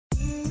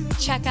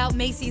Check out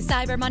Macy's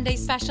Cyber Monday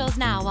specials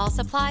now while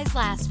supplies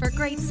last for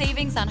great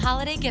savings on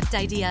holiday gift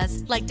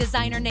ideas like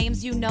designer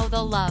names you know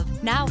they'll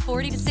love. Now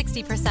 40 to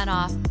 60%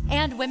 off.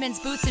 And women's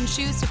boots and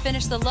shoes to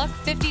finish the look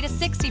 50 to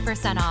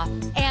 60% off.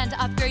 And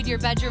upgrade your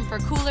bedroom for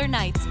cooler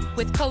nights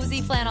with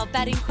cozy flannel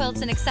bedding,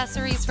 quilts, and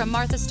accessories from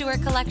Martha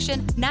Stewart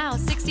collection, now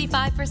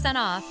 65%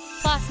 off.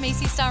 Plus,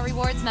 Macy's Star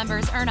Rewards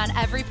members earn on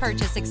every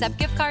purchase except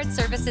gift cards,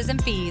 services,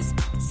 and fees.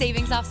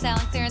 Savings off sale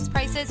and clearance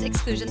prices.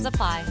 Exclusions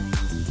apply.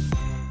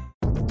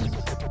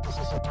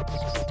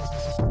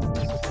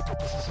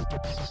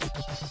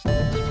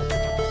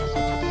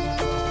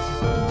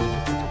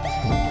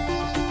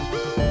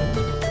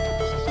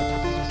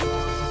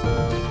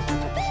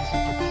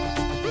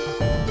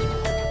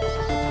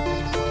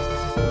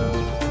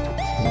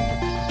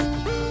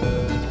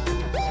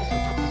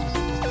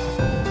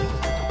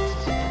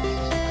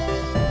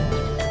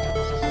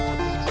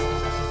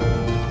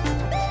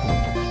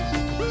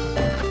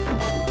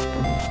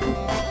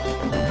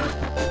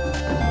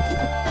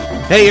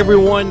 Hey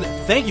everyone,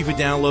 thank you for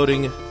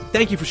downloading,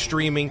 thank you for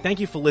streaming, thank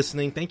you for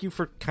listening, thank you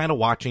for kind of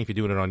watching if you're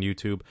doing it on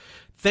YouTube.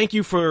 Thank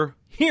you for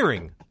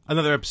hearing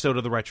another episode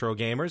of The Retro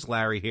Gamers.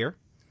 Larry here.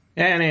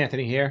 And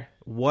Anthony here.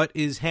 What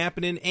is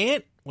happening,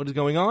 Ant? What is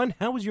going on?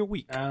 How was your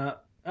week?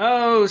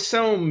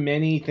 So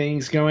many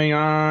things going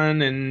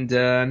on, and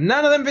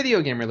none of them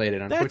video game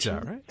related,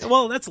 unfortunately. That's all right.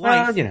 Well, that's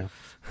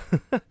life.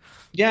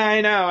 Yeah,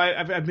 I know.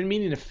 I've been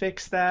meaning to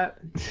fix that.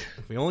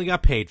 We only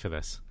got paid for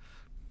this.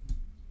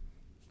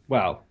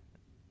 Well,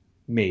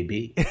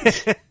 maybe.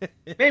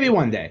 Maybe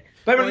one day.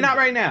 But not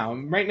right now.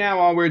 Right now,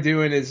 all we're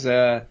doing is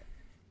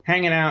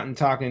hanging out and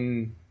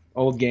talking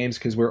old games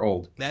because we're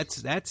old.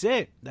 That's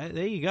it.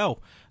 There you go.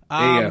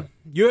 There you go.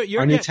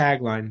 You're our new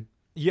tagline.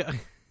 Yeah,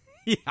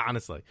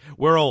 honestly.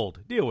 We're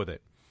old. Deal with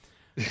it.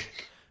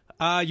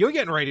 You're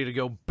getting ready to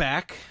go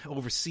back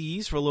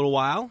overseas for a little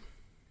while.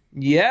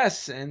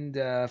 Yes, and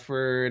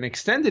for an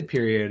extended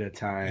period of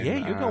time.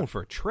 Yeah, you're going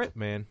for a trip,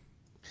 man.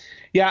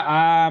 Yeah,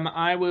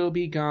 I will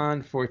be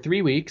gone for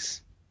 3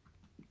 weeks.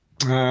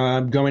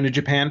 I'm going to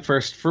Japan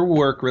first for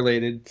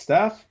work-related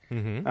stuff,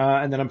 and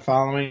then I'm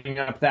following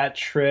up that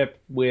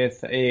trip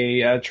with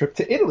a trip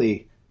to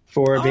Italy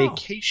for a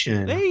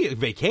vacation. Hey,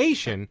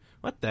 vacation?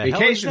 What the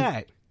hell is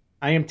that?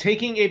 I am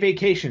taking a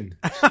vacation.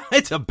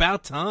 It's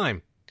about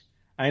time.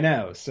 I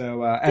know.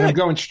 So, and I'm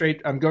going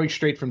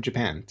straight from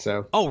Japan.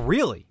 So. Oh,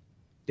 really?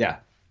 Yeah.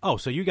 Oh,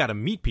 so you got to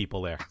meet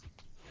people there.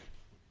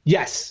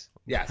 Yes.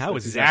 How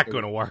is that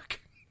going to work?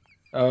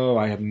 Oh,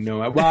 I have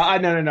no. Well,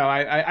 no.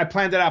 I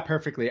planned it out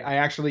perfectly. I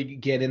actually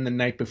get in the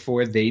night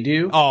before they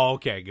do. Oh,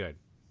 okay, good.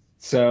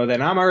 So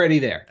then I'm already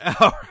there.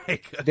 All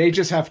right, good. They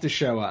just have to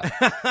show up.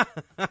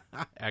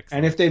 Excellent.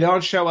 And if they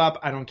don't show up,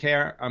 I don't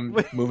care. I'm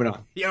moving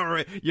on.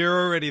 You're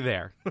already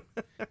there.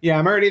 Yeah,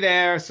 I'm already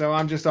there. So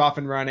I'm just off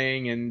and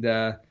running,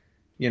 and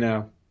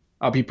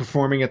I'll be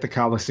performing at the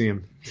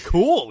Coliseum.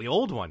 Cool, the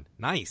old one.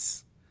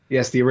 Nice.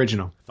 Yes, the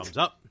original. Thumbs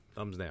up,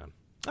 thumbs down.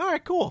 All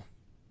right, cool.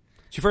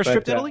 It's your first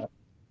trip to Italy?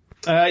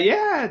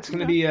 Yeah, it's going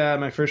to be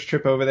my first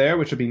trip over there,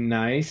 which will be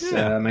nice.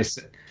 Yeah.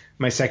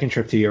 My second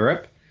trip to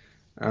Europe.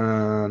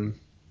 Where'd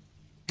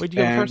you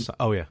go first?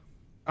 Oh, yeah.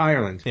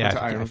 Ireland. Yeah,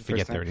 Ireland I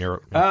forget they're in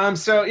Europe. And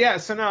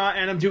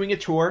I'm doing a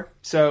tour,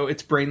 so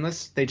it's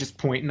brainless. They just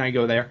point and I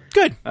go there.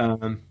 Good.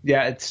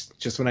 Yeah, it's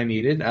just what I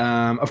needed.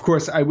 Of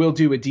course, I will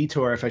do a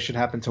detour if I should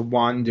happen to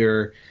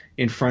wander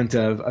in front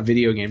of a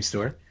video game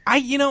store.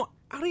 I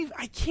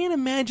can't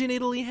imagine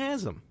Italy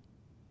has them.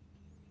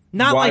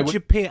 Not like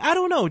Japan. I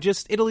don't know.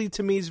 Just Italy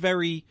to me is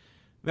very,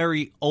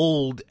 very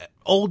old.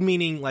 Old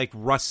meaning like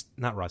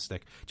not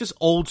rustic. Just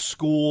old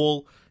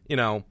school.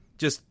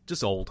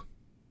 Just old.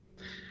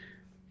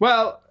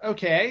 Well,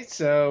 okay.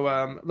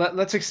 So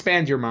let's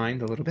expand your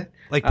mind a little bit.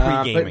 Like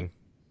pre-gaming.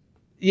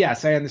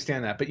 Yes, I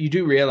understand that. But you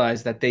do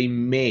realize that they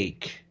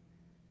make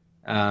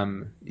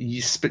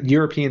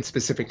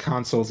European-specific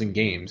consoles and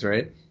games,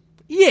 right?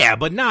 Yeah,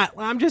 but not.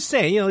 I'm just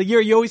saying.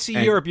 You always see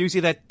Europe. You see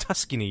that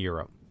Tuscany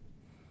Europe.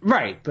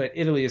 Right, but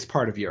Italy is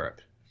part of Europe.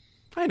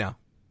 I know.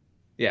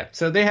 Yeah,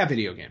 so they have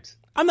video games.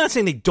 I'm not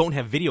saying they don't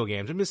have video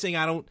games. I'm just saying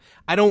I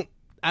don't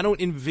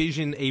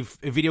envision a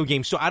video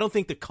game. So I don't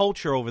think the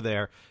culture over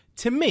there,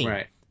 to me,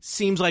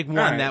 seems like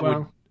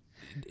one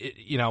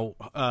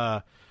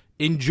would,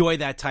 enjoy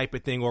that type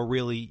of thing or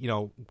really,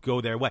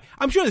 go their way.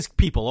 I'm sure there's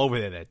people over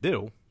there that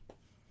do.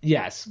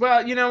 Yes.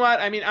 Well, you know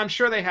what? I mean, I'm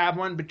sure they have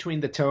one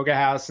between the toga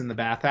house and the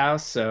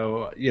bathhouse.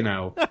 So,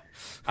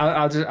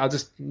 I'll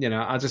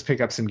just pick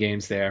up some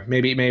games there.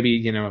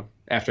 Maybe,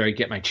 after I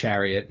get my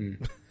chariot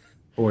and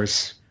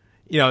horse.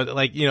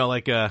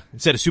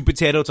 Instead of super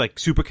potato, it's like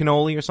super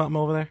cannoli or something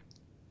over there.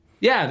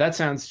 Yeah, that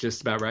sounds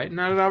just about right.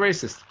 Not at all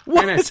racist.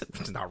 What?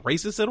 It's not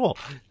racist at all.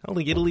 I don't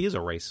think Italy is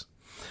a race.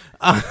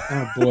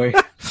 Oh boy.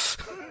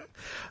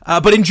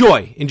 But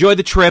enjoy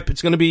the trip.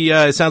 It's going to be.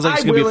 It sounds like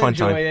it's going to be a fun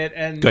time. I will enjoy it,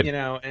 and good.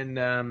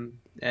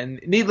 And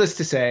needless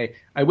to say,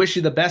 I wish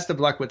you the best of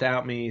luck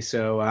without me.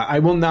 So I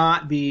will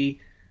not be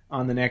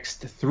on the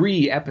next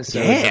 3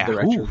 episodes of the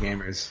Retro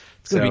Gamers.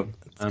 It's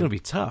gonna be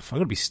tough. I'm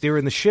gonna be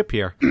steering the ship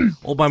here,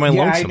 all by my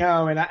lonesome.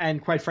 Yeah, I know,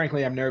 and quite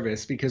frankly, I'm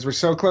nervous because we're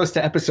so close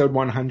to episode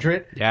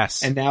 100.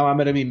 Yes, and now I'm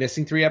gonna be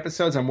missing 3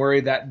 episodes. I'm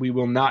worried that we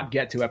will not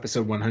get to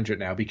episode 100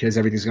 now because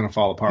everything's gonna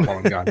fall apart while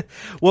I'm gone.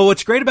 Well,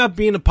 what's great about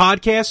being a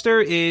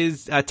podcaster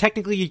is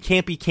technically you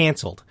can't be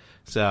canceled.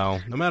 So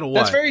no matter what,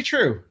 that's very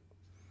true.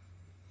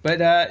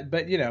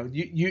 But you know,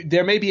 you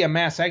there may be a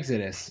mass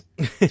exodus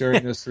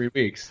during those 3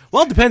 weeks.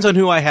 Well, it depends on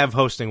who I have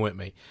hosting with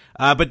me.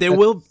 But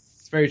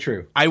it's very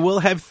true. I will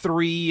have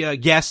 3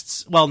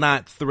 guests. Well,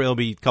 not 3. It'll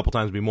be a couple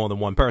times. It'll be more than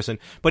one person.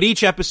 But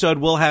each episode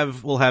we'll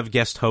have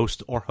guest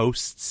host or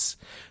hosts.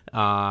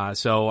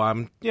 So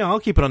I'll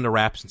keep it under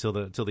wraps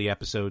until the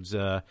episodes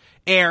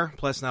air.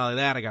 Plus, not only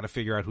that, I got to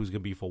figure out who's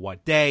going to be for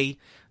what day.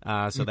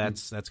 So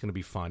that's going to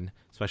be fun,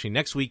 especially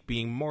next week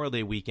being Memorial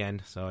Day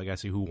weekend. So I got to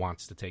see who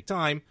wants to take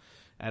time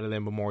out of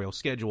their Memorial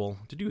schedule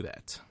to do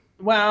that.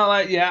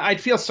 Well, yeah, I'd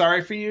feel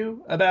sorry for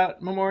you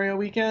about Memorial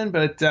Weekend,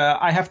 but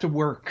I have to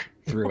work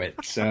through it,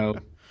 so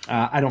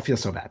I don't feel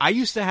so bad. I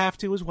used to have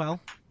to as well,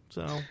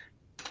 so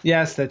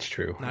yes, that's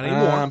true. Not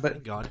anymore, but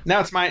thank God.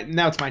 Now it's my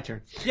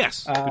turn.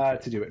 Yes,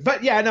 to do it.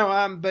 But yeah,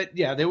 no, but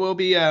yeah, there will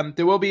be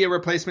a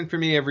replacement for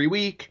me every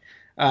week.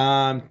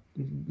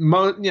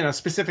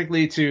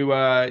 Specifically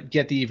to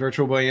get the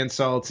Virtual Boy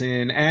insults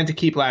in and to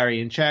keep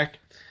Larry in check.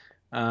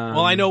 Well,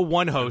 I know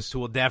one host who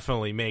will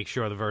definitely make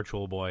sure the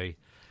Virtual Boy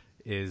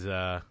is.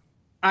 I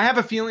have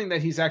a feeling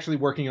that he's actually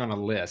working on a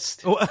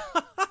list.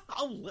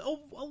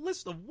 A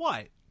list of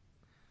what?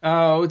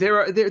 Oh,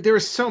 there are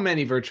so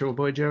many Virtual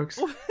Boy jokes.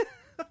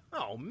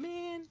 Oh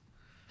man!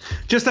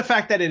 Just the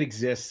fact that it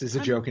exists is a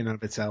joke in and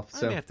of itself.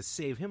 So I have to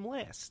save him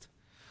last.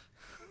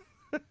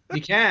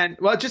 You can.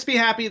 Well, just be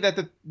happy that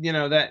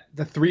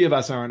the 3 of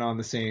us aren't on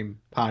the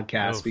same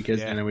podcast because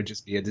then it would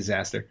just be a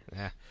disaster.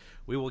 Yeah.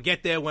 We will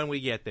get there when we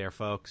get there,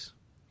 folks.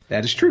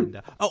 That is true.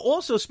 And,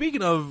 also,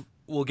 speaking of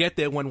we'll get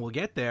there when we'll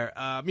get there,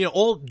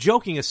 all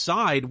joking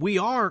aside, we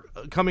are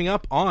coming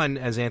up on,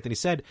 as Anthony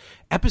said,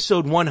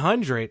 episode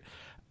 100.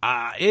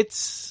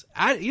 It's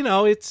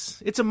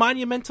a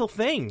monumental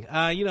thing.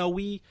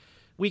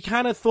 We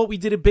kind of thought we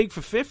did it big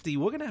for 50.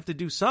 We're going to have to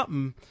do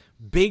something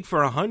big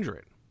for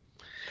 100.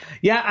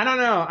 Yeah, I don't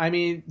know. I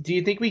mean, do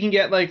you think we can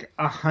get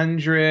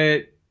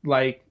 100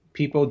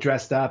 people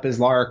dressed up as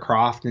Lara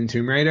Croft in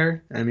Tomb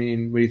Raider? I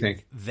mean, what do you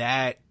think?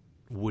 That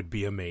would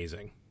be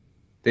amazing.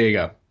 There you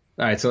go.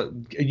 All right, so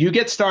you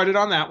get started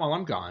on that while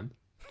I'm gone.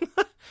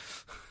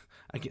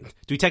 Do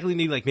we technically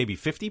need maybe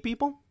 50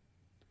 people?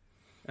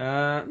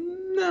 No,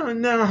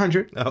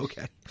 100.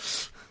 Okay.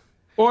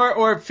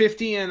 Or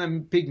 50 and a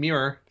big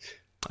mirror.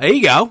 There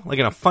you go, like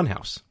in a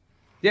funhouse.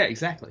 Yeah,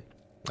 exactly.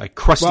 Like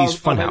Krusty's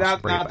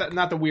Funhouse.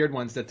 Not the weird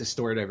ones that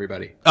distort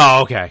everybody.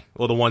 Oh, okay.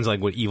 Well, the ones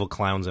with evil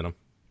clowns in them.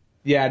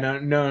 Yeah,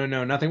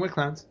 no, nothing with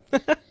clowns.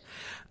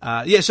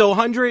 So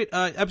 100,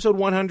 episode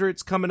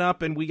 100's coming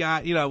up, and we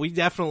got,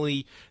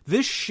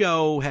 this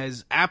show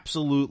has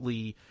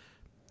absolutely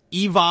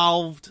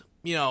evolved,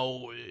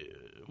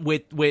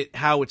 with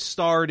how it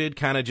started,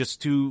 kind of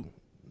just two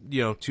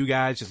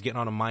guys just getting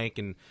on a mic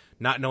and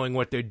not knowing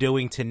what they're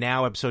doing, to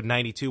now episode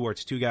 92 where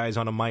it's 2 guys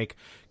on a mic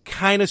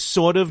kind of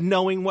sort of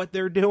knowing what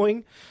they're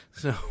doing.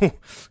 So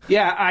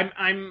yeah,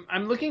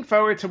 I'm looking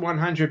forward to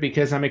 100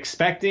 because I'm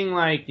expecting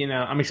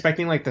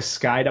the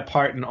sky to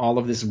part and all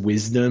of this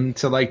wisdom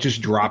to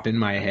just drop in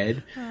my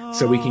head.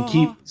 So we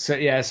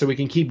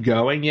can keep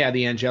going. Yeah,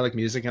 the angelic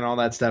music and all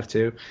that stuff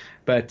too.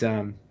 But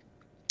I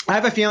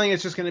have a feeling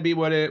it's just going to be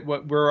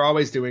what we're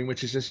always doing,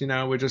 which is just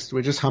we're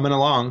just humming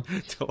along.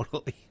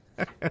 Totally.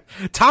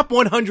 Top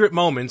 100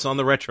 moments on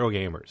the Retro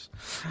Gamers.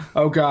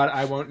 Oh God,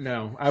 I won't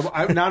know.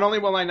 I not only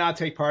will I not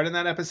take part in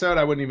that episode,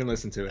 I wouldn't even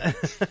listen to it.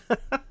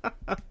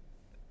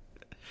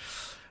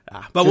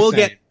 But we'll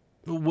saying.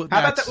 get.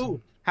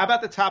 How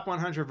about the top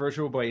 100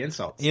 Virtual Boy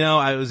insults?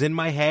 I was in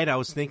my head. I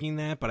was thinking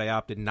that, but I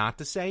opted not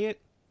to say it.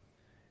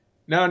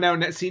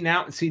 No. See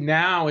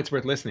now it's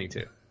worth listening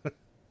to.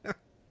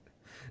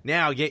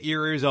 Now get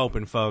your ears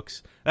open,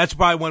 folks. That's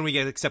probably when we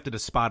get accepted to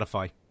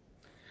Spotify.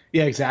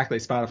 Yeah, exactly.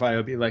 Spotify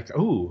will be like,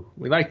 "Ooh,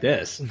 we like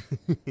this."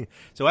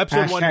 So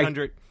episode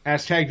 100.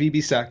 Hashtag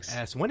VB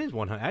sucks. When is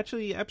 100?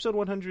 Actually, episode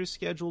 100 is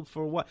scheduled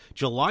for what?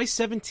 July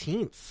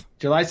 17th.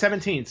 July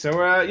 17th. So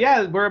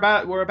we're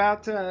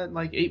about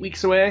 8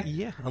 weeks away.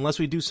 Yeah, unless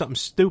we do something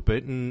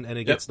stupid and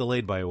it gets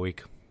delayed by a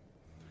week.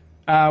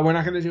 We're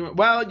not going to do it.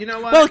 Well, you know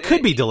what? Well, it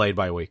could be delayed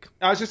by a week.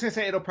 I was just going to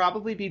say it'll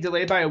probably be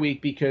delayed by a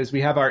week because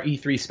we have our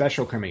E3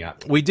 special coming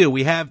up. We do.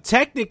 We have,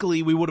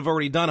 technically, we would have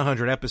already done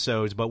 100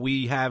 episodes, but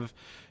we have,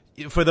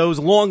 for those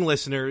long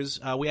listeners,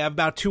 we have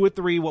about 2 or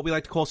 3 what we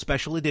like to call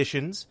special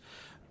editions,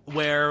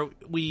 where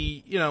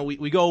we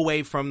go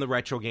away from the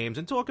retro games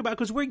and talk about,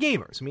 because we're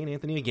gamers. Me and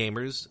Anthony are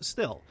gamers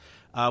still.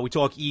 We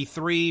talk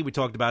E3. We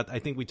talked about, I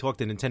think we talked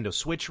the Nintendo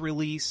Switch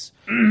release.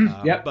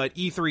 Yep. But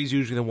E3 is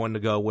usually the one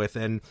to go with.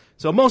 And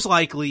so most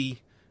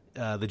likely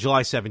the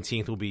July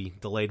 17th will be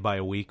delayed by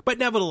a week. But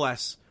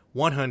nevertheless,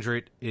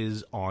 100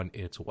 is on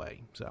its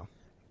way. So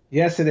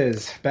yes, it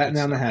is. Batten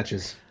down the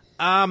hatches.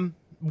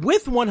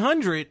 With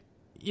 100,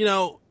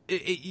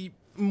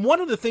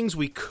 one of the things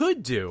we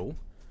could do,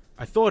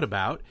 I thought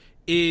about,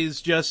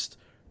 is just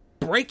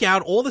break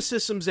out all the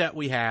systems that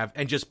we have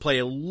and just play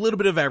a little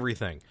bit of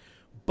everything.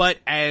 But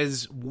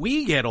as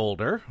we get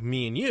older,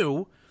 me and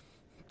you,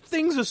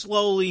 things are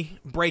slowly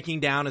breaking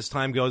down as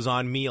time goes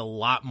on, me a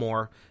lot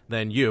more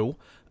than you.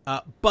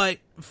 But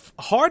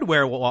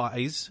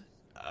hardware-wise,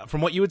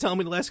 from what you were telling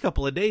me the last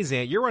couple of days,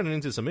 Ant, you're running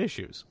into some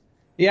issues.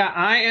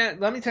 Yeah,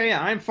 let me tell you,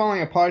 I'm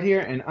falling apart here,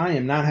 and I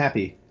am not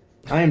happy.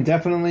 I am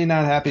definitely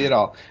not happy at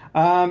all.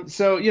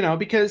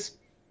 Because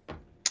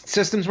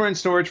systems were in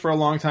storage for a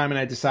long time, and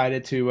I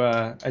decided to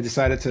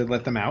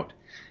let them out,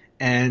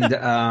 and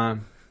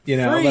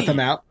let them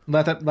out,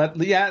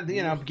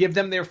 give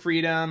them their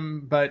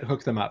freedom, but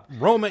hook them up.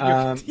 Roam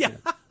at your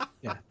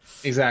yeah,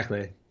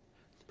 exactly.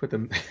 Put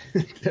them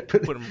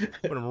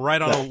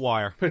right on a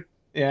wire. Put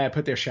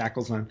their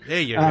shackles on.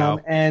 There you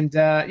go. And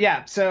I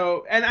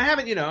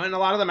haven't, and a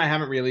lot of them I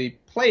haven't really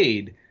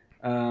played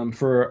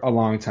for a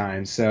long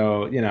time.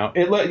 So,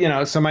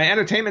 so my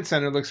entertainment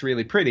center looks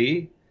really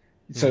pretty.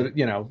 So,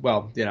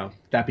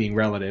 that being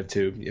relative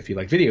to if you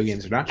like video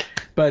games or not.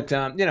 But,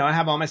 I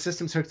have all my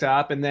systems hooked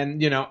up. And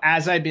then,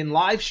 as I've been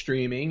live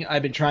streaming,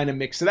 I've been trying to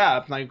mix it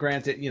up. Like,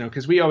 granted,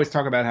 because we always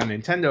talk about how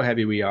Nintendo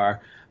heavy we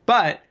are.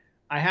 But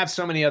I have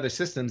so many other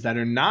systems that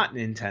are not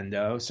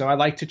Nintendo. So I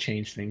like to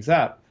change things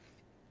up.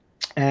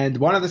 And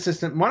one of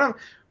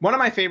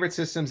my favorite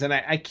systems, and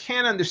I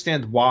can't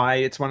understand why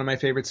it's one of my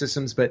favorite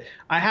systems, but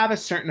I have a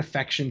certain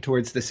affection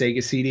towards the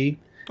Sega CD.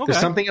 Okay.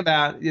 There's something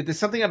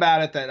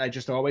about it that I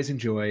just always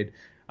enjoyed.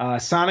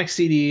 Sonic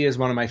CD is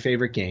one of my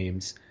favorite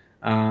games.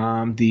 The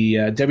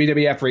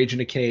WWF Rage in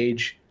a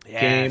Cage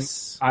game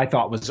I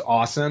thought was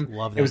awesome.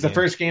 Love that it was the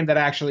first game that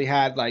actually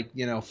had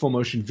full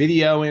motion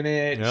video in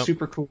it. Yep.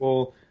 Super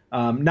cool.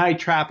 Night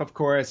Trap, of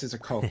course, is a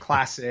cult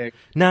classic.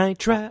 Night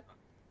Trap.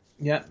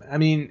 Yeah, I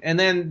mean, and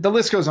then the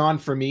list goes on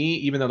for me,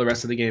 even though the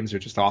rest of the games are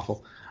just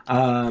awful.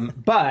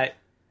 But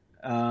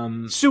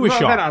Sewer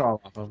Shark. They're not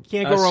all awful.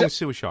 Can't go wrong with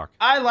Sewer Shark.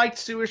 I liked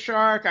Sewer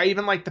Shark. I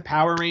even liked the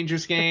Power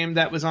Rangers game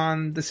that was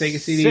on the Sega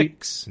CD.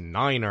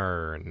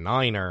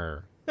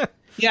 6-9er.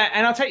 Yeah,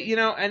 and I'll tell you,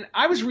 and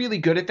I was really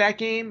good at that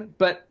game,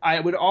 but I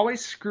would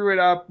always screw it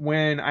up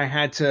when I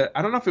had to.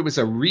 I don't know if it was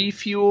a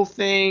refuel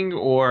thing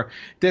or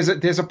there's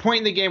a point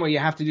in the game where you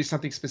have to do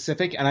something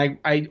specific, and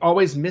I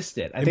always missed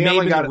it. I think I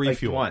only got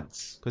it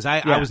once because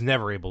I was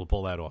never able to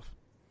pull that off.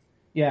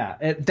 Yeah,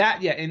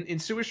 in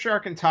Sewer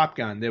Shark and Top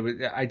Gun,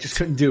 I just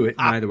couldn't do it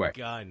either way.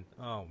 Gun,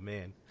 oh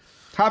man,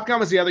 Top Gun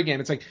was the other game.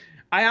 It's like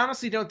I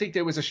honestly don't think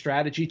there was a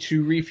strategy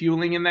to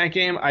refueling in that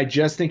game. I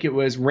just think it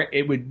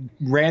would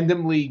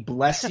randomly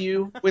bless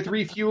you with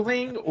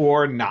refueling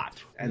or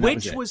not. And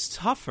which was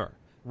tougher,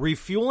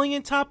 refueling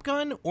in Top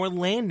Gun or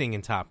landing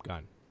in Top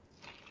Gun?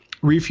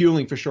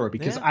 Refueling for sure,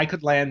 because I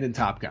could land in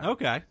Top Gun.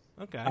 Okay.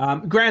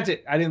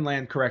 Granted, I didn't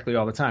land correctly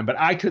all the time, but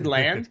I could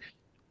land.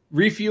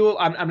 Refuel,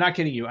 I'm not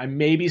kidding you. I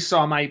maybe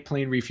saw my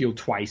plane refuel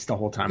twice the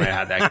whole time I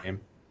had that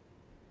game.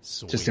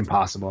 Just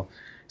impossible.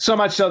 So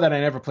much so that I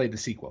never played the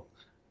sequel.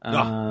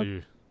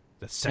 And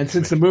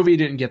since the movie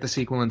didn't get the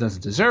sequel and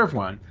doesn't deserve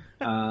one,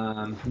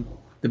 the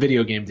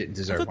video game didn't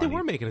deserve one. I thought they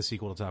were making a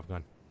sequel to Top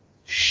Gun.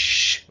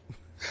 Shh.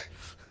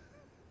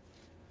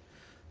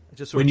 I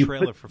just saw a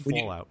trailer for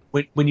Fallout.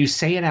 When you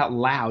say it out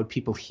loud,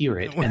 people hear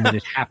it, and then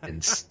it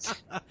happens.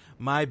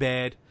 My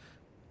bad.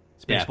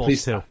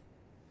 Spaceballs 2.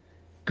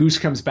 Goose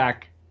comes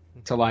back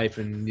to life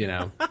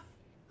and,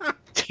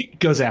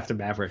 goes after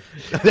Maverick.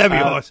 That'd be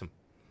awesome.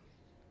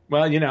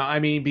 Well,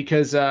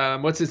 because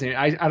what's his name?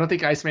 I don't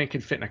think Iceman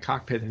can fit in a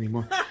cockpit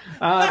anymore.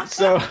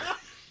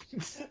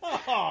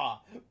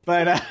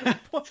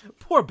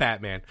 Poor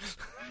Batman.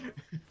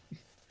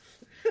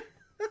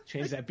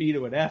 Change that B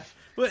to an F.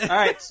 All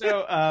right,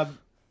 so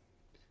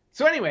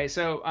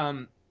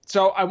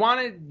I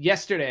wanted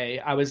yesterday.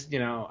 I was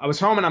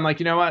home and I'm like,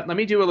 you know what? Let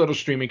me do a little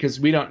streaming because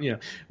we don't,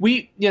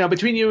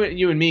 between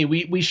you and me,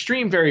 we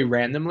stream very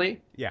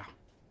randomly. Yeah.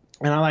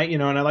 And I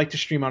like to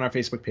stream on our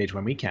Facebook page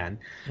when we can.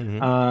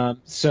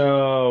 Mm-hmm.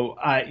 So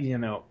I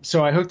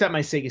hooked up my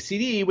Sega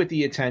CD with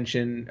the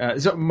intention.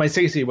 So my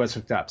Sega CD was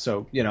hooked up.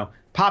 So,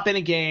 pop in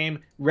a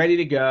game, ready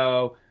to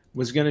go,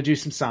 was going to do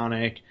some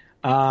Sonic.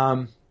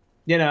 I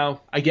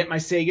get my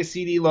Sega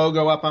CD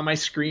logo up on my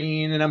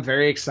screen and I'm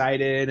very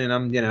excited and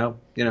I'm,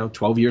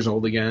 12 years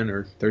old again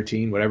or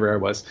 13, whatever I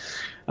was.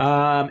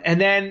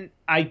 And then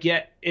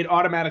it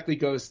automatically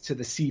goes to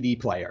the CD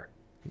player.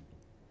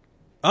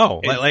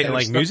 Oh,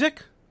 like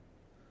music?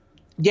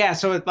 Yeah,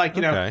 so it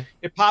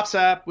it pops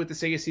up with the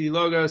Sega CD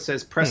logo,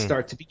 says press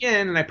start to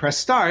begin, and I press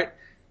start,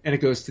 and it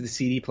goes to the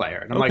CD player.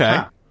 And I'm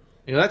like,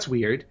 that's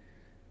weird.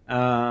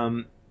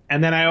 And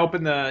then I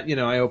open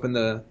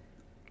the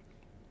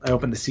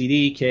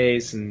CD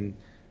case, and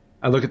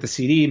I look at the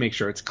CD, make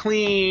sure it's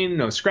clean,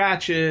 no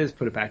scratches,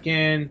 put it back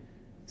in,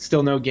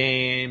 still no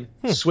game,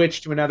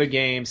 switch to another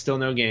game, still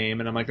no game,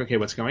 and I'm like, okay,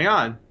 what's going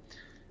on?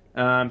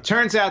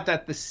 Turns out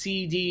that the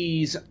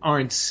CDs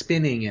aren't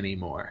spinning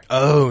anymore.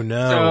 Oh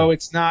no! So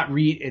it's not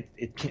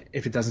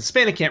if it doesn't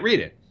spin, it can't read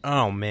it.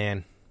 Oh,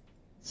 man.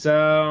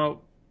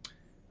 So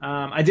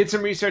I did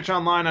some research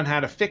online on how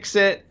to fix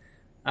it.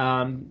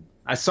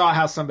 I saw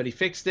how somebody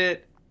fixed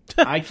it.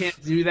 I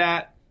can't do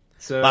that.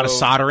 So a lot of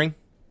soldering.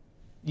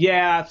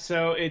 Yeah,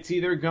 so it's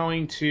either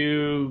going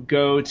to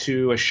go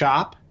to a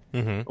shop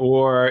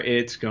or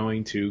it's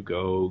going to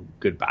go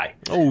goodbye.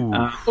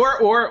 Oh,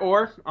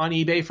 or on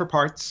eBay for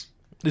parts.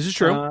 This is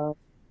true.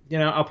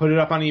 I'll put it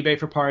up on eBay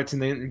for parts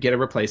and then get a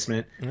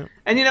replacement. Yep.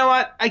 And you know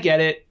what? I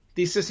get it.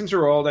 These systems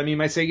are old. I mean,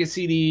 my Sega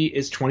CD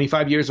is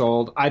 25 years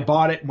old. I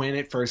bought it when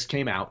it first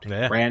came out,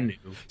 brand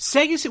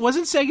new.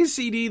 Wasn't Sega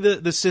CD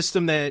the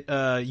system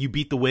that you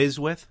beat the Wiz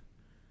with?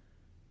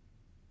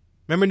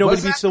 Remember,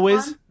 Nobody Beats the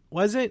Wiz?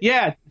 Was it?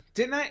 Yeah,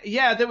 didn't I?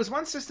 Yeah, there was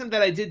one system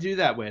that I did do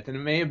that with, and it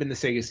may have been the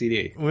Sega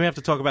CD. We have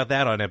to talk about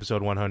that on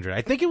episode 100.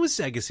 I think it was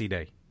Sega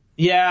CD.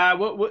 Yeah,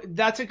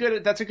 that's a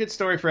good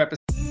story for episode.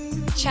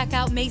 Check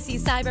out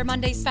Macy's Cyber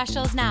Monday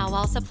specials now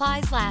while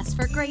supplies last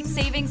for great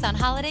savings on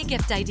holiday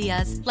gift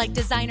ideas like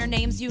designer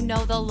names you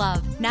know they'll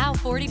love. Now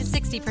 40 to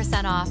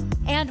 60% off.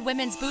 And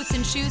women's boots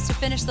and shoes to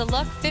finish the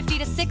look 50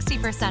 to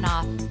 60%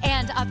 off.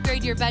 And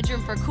upgrade your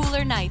bedroom for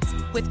cooler nights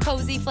with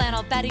cozy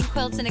flannel bedding,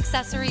 quilts, and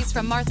accessories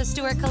from Martha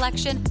Stewart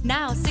collection,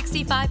 now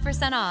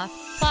 65% off.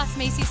 Plus,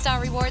 Macy's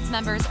Star Rewards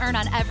members earn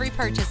on every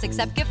purchase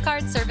except gift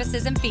cards,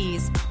 services, and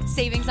fees.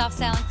 Savings off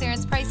sale and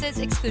clearance prices.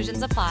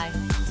 Exclusions apply.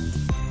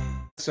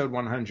 Episode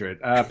 100,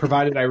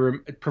 provided I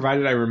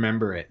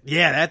remember it.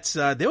 Yeah, that's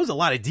there was a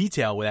lot of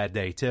detail with that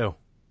day too.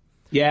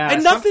 Yeah,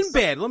 and nothing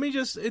bad.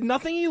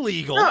 Nothing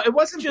illegal. No, it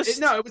wasn't.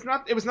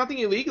 It was nothing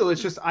illegal.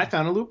 It's just I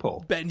found a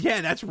loophole.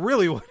 Yeah, that's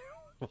really what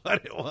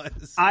it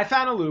was. I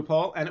found a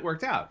loophole and it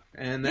worked out.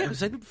 And it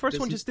was like the first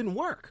one just didn't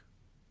work.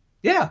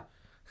 Yeah.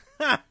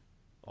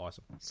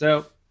 Awesome.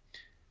 So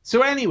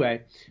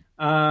anyway,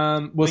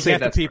 we'll say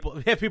that people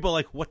are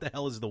like, what the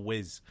hell is the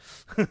Wiz?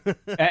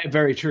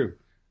 Very true.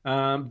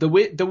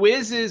 The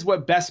Wiz is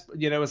what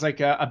it was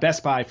like a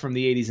Best Buy from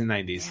the 80s and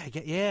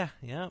 90s. Yeah.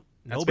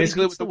 That's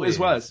basically what the Wiz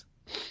was.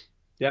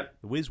 Yep.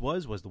 The Wiz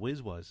was the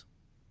Wiz was.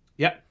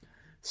 Yep.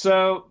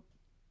 So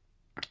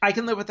I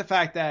can live with the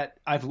fact that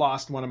I've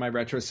lost one of my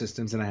retro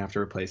systems and I have to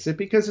replace it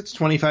because it's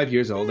 25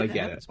 years old. I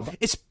get it.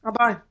 I'll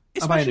buy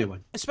a new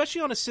one.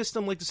 Especially on a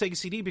system like the Sega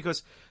CD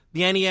because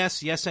the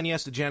NES, the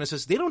SNES, the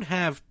Genesis, they don't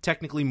have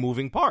technically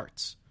moving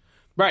parts.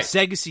 Right.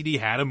 Sega CD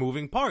had a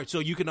moving part, so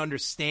you can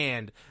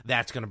understand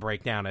that's going to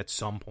break down at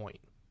some point.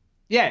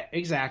 Yeah,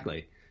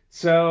 exactly.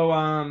 So,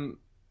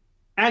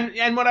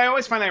 and what I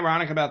always find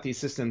ironic about these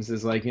systems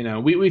is like,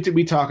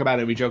 we talk about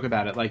it, we joke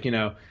about it, like,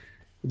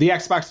 the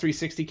Xbox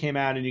 360 came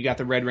out and you got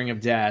the Red Ring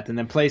of Death, and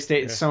then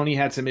Sony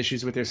had some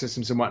issues with their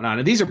systems and whatnot,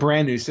 and these are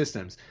brand new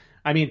systems.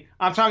 I mean,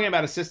 I'm talking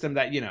about a system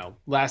that,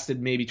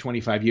 lasted maybe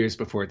 25 years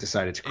before it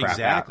decided to crap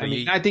out. I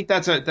mean, I think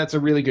that's a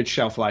really good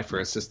shelf life for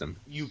a system.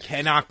 You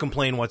cannot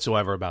complain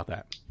whatsoever about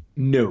that.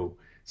 No.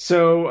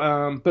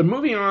 So, but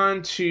moving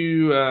on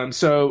to,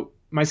 so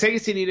my Sega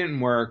CD didn't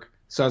work,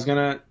 so I was going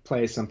to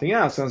play something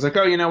else. So I was like,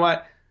 oh, you know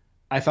what?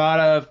 I thought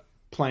of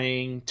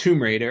playing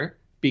Tomb Raider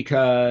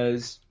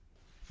because,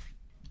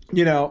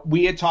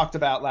 we had talked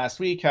about last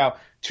week how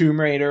Tomb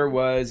Raider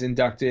was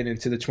inducted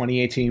into the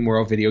 2018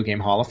 World Video Game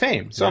Hall of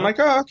Fame. So I'm like,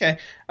 oh, okay.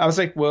 I was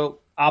like, well,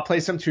 I'll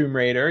play some Tomb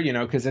Raider,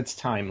 because it's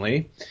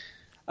timely.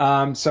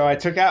 So I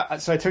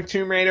took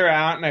Tomb Raider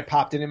out and I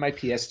popped it in my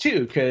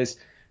PS2 because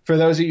for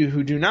those of you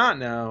who do not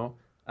know,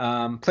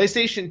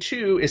 PlayStation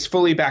 2 is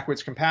fully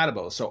backwards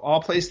compatible. So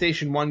all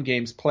PlayStation 1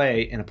 games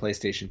play in a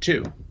PlayStation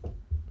 2,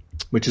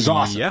 which is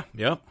awesome. Yeah,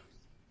 yep.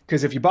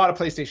 Because if you bought a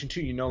PlayStation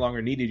 2, you no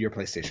longer needed your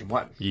PlayStation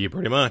 1. Yeah,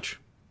 pretty much.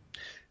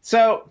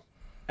 So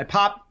I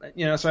pop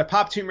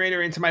Tomb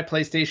Raider into my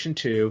PlayStation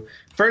 2.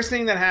 First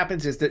thing that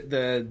happens is that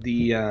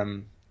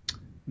the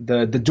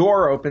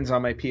door opens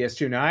on my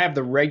PS2. Now I have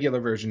the regular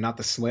version, not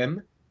the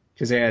Slim,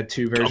 because they had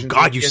two versions. Oh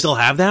God, you still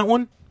have that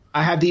one?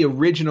 I have the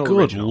original.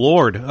 Good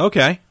Lord.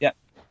 Okay. Yeah.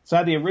 So I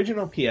have the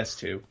original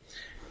PS2.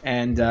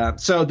 And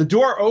so the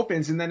door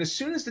opens, and then as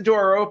soon as the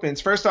door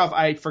opens, first off,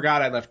 I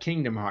forgot I left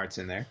Kingdom Hearts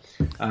in there.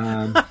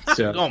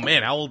 Oh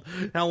man,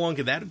 how long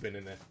could that have been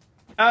in there?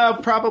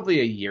 Probably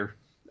a year,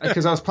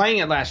 because I was playing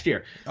it last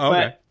year. Oh,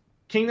 okay. But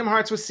Kingdom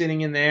Hearts was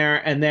sitting in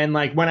there, and then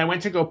like when I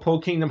went to go pull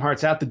Kingdom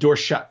Hearts out, the door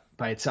shut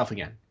by itself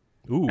again.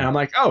 Ooh. And I'm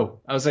like, oh,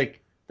 I was like,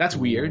 that's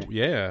weird. Ooh,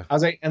 yeah. I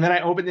was like, and then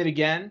I opened it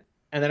again.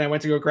 And then I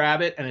went to go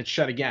grab it, and it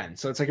shut again.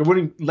 So it's like it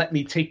wouldn't let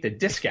me take the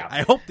disc out.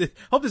 I hope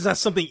there's not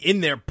something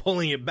in there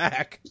pulling it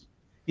back.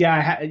 Yeah,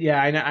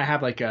 I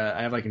have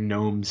like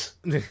gnomes.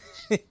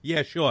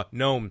 Yeah, sure,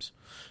 gnomes.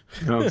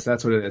 Gnomes,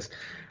 that's what it is.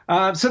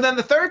 So then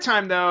the third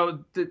time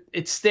though,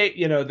 it stayed.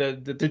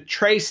 The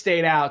tray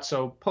stayed out.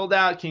 So pulled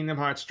out Kingdom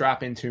Hearts,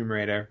 drop in Tomb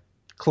Raider,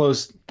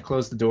 closed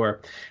the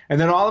door, and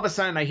then all of a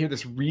sudden I hear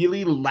this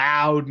really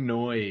loud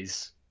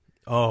noise.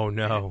 Oh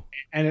no!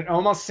 And it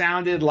almost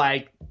sounded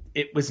like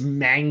it was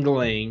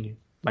mangling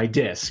my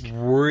disc.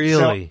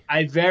 Really? So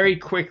I very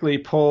quickly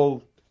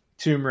pull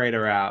Tomb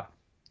Raider out,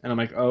 and I'm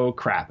like, "Oh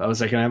crap!" I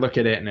was like, and I look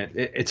at it, and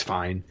it's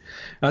fine.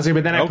 I was like,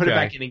 but then I put it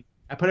back in.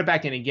 I put it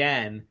back in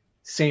again,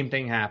 same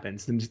thing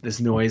happens. This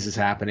noise is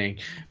happening,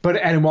 and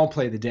it won't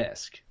play the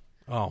disc.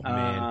 Oh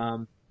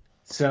man.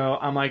 So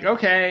I'm like,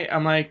 okay.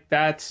 I'm like,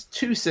 that's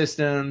 2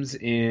 systems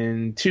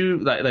in 2.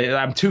 Like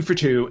I'm 2 for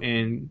 2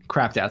 in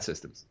crapped out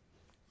systems.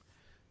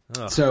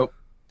 Ugh. So,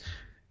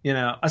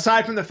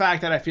 aside from the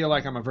fact that I feel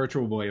like I'm a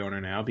Virtual Boy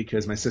owner now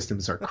because my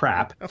systems are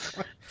crap.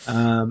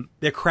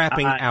 They're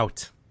crapping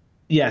out.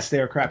 Yes, they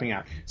are crapping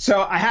out.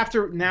 So I have to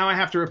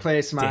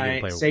replace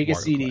my Sega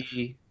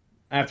CD.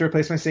 I have to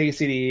replace my Sega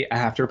CD. I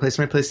have to replace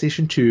my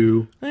PlayStation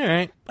 2. All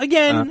right.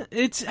 Again,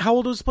 it's how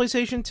old was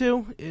PlayStation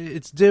 2?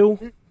 It's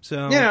due.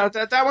 So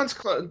that one's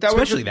close.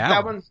 Especially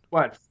that one.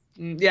 What?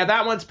 Yeah,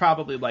 that one's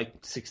probably like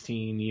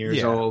 16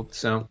 years old.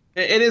 So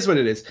it is what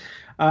it is.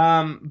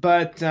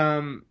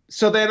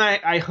 So then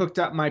I hooked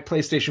up my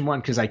PlayStation 1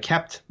 because I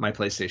kept my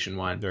PlayStation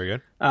 1. Very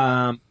good.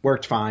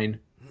 Worked fine.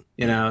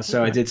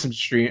 So I did some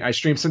I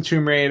streamed some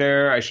Tomb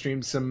Raider. I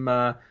streamed some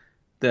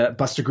the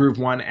Buster Groove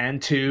 1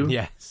 and 2.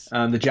 Yes.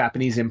 The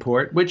Japanese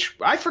import, which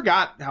I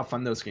forgot how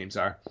fun those games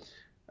are.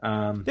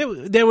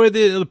 They were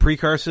the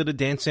precursor to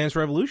Dance Dance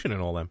Revolution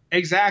and all them.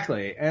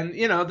 Exactly. And,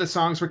 the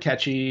songs were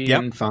catchy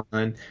and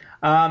fun.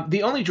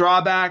 The only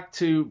drawback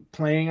to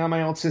playing on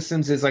my old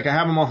systems is, like, I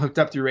have them all hooked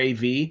up through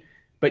AV,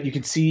 but you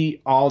can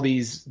see all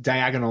these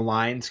diagonal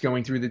lines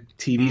going through the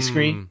TV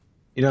screen.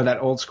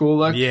 That old school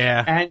look.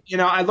 Yeah. And,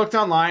 I looked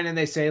online and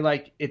they say,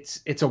 like,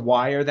 it's a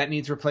wire that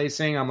needs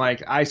replacing. I'm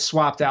like, I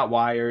swapped out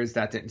wires.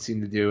 That didn't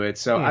seem to do it.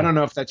 So I don't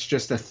know if that's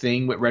just a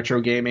thing with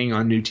retro gaming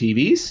on new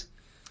TVs.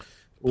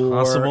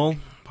 Possible.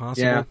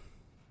 Yeah.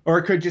 Or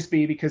it could just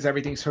be because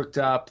everything's hooked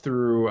up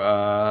through,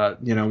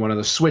 one of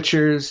the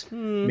switchers.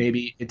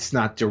 Maybe it's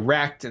not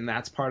direct, and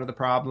that's part of the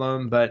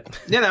problem. But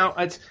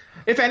it's,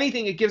 if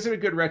anything, it gives it a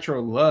good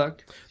retro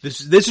look. This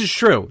is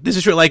true. This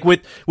is true. Like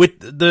with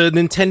the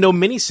Nintendo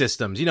Mini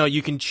Systems,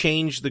 you can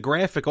change the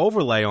graphic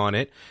overlay on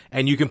it,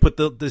 and you can put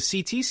the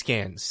CT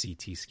scans.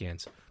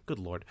 Good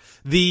Lord,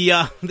 the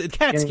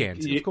CAT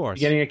scans, of course.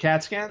 Getting a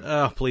CAT scan?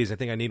 Oh, please! I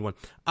think I need one.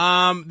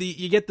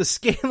 You get the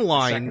scan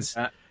lines.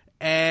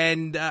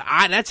 And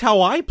that's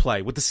how I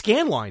play, with the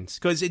scan lines,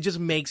 because it just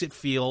makes it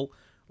feel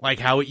like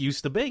how it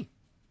used to be.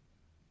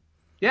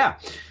 Yeah.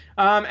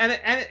 And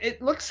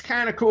it looks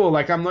kind of cool.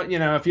 Like,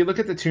 if you look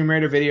at the Tomb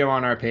Raider video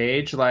on our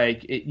page,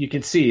 like, you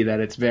can see that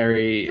it's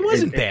very... It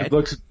wasn't bad.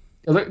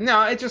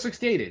 No, it just looks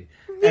dated.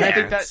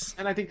 Yes.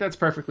 And I think that's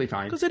perfectly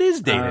fine. Because it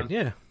is dated,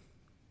 yeah.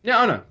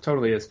 No,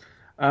 totally is.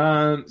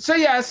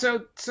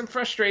 So some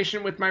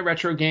frustration with my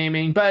retro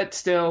gaming, but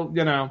still,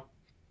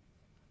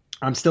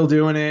 I'm still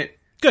doing it.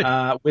 Good.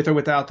 With or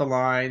without the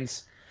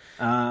lines.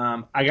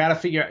 I got to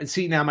figure out.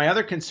 See, now my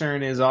other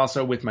concern is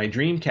also with my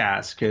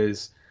Dreamcast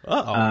because,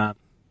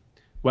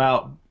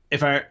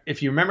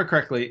 if you remember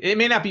correctly, it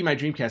may not be my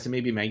Dreamcast, it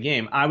may be my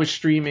game. I was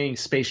streaming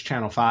Space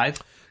Channel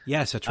 5.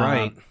 Yes, that's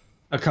right.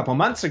 A couple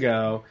months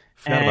ago.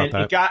 And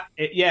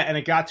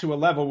it got to a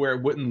level where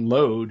it wouldn't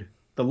load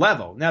the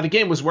level. Now, the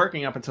game was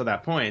working up until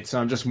that point, so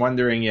I'm just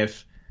wondering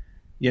if,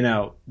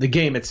 the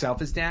game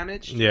itself is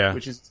damaged,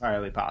 which is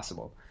entirely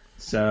possible.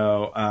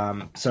 So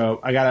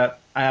I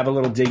have a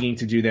little digging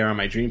to do there on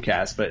my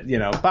Dreamcast, but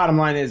bottom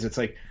line is it's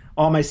like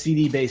all my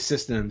CD-based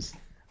systems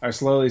are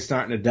slowly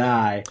starting to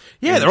die.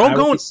 Yeah, they're all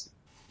going.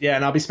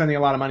 And I'll be spending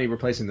a lot of money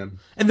replacing them.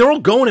 And they're all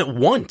going at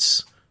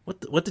once.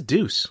 What the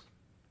deuce?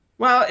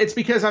 Well, it's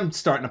because I'm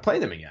starting to play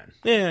them again.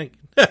 Yeah,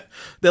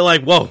 they're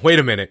like, whoa, wait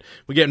a minute,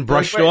 we're getting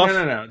brushed off.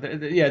 No.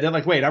 They're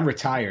like, wait, I'm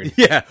retired.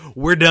 Yeah,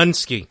 we're done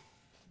ski.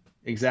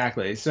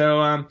 Exactly.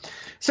 So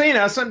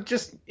some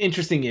just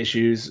interesting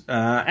issues,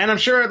 and I'm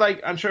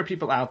sure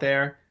people out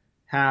there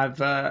have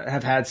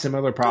had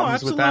similar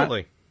problems with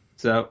that.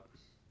 So,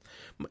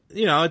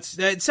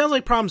 it sounds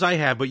like problems I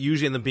have, but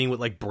usually end up being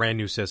with like brand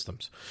new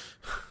systems,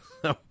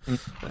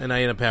 and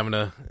I end up having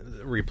to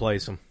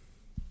replace them.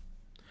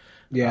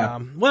 Yeah.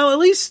 Well, at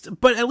least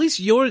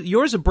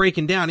yours are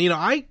breaking down.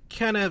 I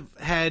kind of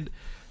had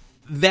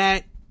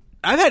that.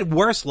 I've had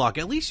worse luck.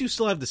 At least you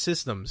still have the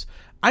systems.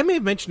 I may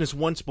have mentioned this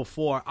once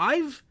before.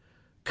 I've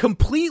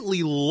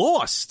completely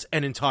lost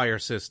an entire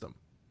system.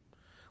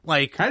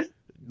 Like,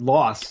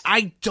 lost?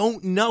 I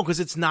don't know, because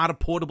it's not a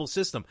portable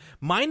system.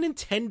 My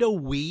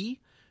Nintendo Wii,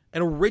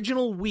 an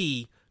original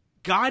Wii,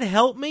 God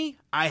help me,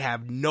 I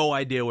have no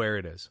idea where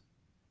it is.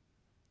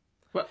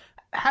 Well,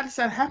 how does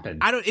that happen?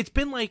 It's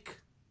been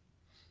like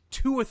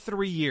 2 or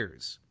 3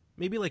 years,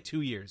 maybe like 2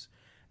 years,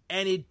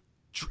 and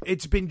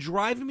it's been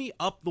driving me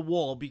up the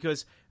wall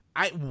because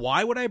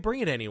why would I bring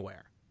it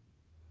anywhere?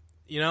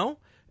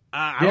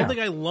 I don't think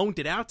I loaned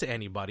it out to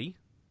anybody.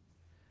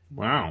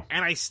 Wow.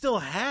 And I still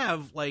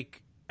have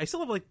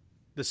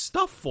the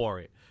stuff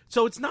for it.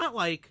 So it's not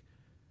like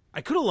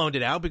I could have loaned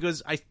it out,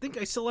 because I think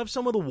I still have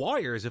some of the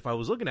wires if I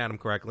was looking at them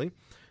correctly.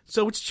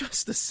 So it's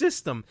just the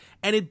system.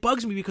 And it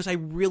bugs me because I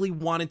really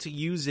wanted to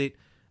use it,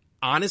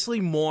 honestly,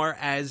 more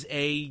as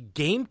a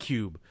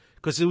GameCube,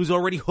 because it was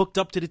already hooked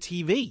up to the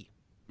TV.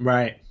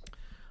 Right.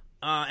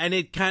 And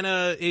it kind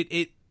of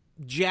it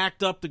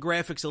jacked up the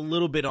graphics a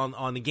little bit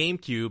on the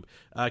GameCube.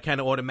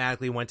 Kind of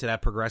automatically went to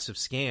that progressive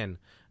scan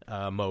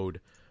mode.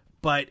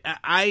 But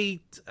I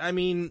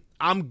mean,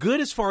 I'm good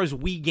as far as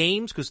Wii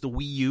games because the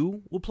Wii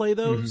U will play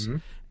those. Mm-hmm.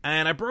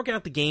 And I broke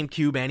out the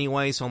GameCube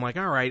anyway, so I'm like,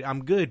 all right,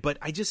 I'm good. But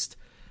I just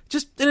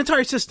an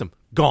entire system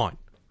gone.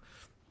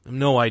 I have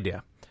no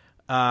idea.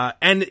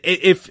 And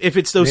if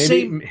it's those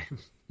same,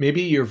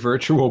 maybe your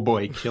Virtual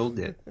Boy killed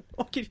it.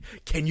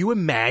 Can you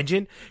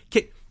imagine?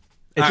 It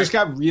just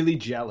got really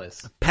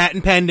jealous.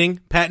 Patent pending,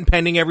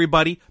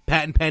 everybody.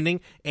 Patent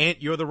pending.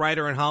 Ant, you're the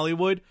writer in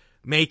Hollywood.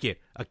 Make it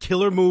a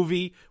killer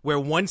movie where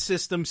one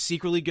system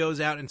secretly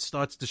goes out and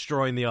starts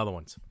destroying the other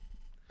ones.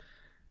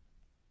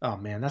 Oh,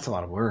 man, that's a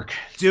lot of work.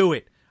 Do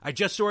it. I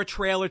just saw a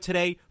trailer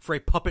today for a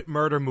puppet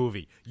murder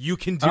movie. You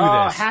can do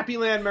this. Happy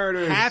Land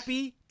Murders.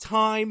 Happy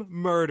Time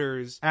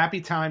Murders.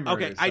 Happy Time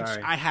Murders.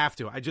 Okay, I have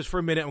to. Just for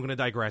a minute, I'm going to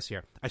digress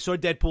here. I saw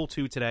Deadpool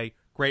 2 today.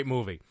 Great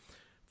movie.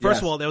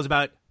 First of all, there was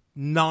about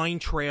 9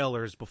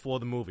 trailers before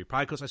the movie,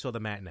 probably because I saw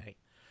the matinee.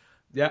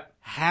 Yeah.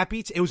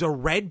 It was a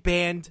red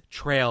band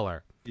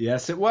trailer.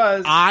 Yes, it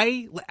was.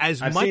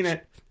 I've seen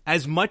it.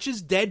 As much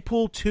as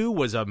Deadpool 2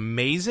 was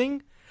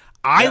amazing,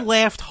 I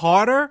laughed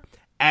harder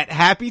at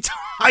Happy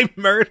Time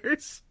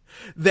Murders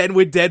than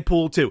with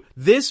Deadpool 2.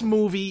 This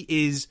movie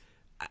is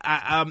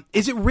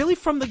it really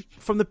from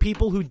the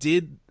people who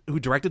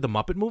directed the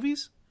Muppet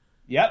movies?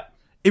 Yep.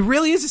 It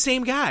really is the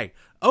same guy.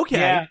 Okay.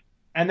 Yeah.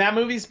 And that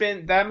movie's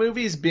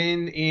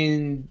been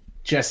in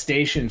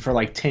gestation for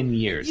like 10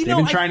 years. They've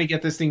been trying to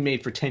get this thing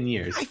made for 10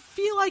 years. I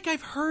feel like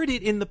I've heard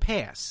it in the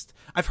past.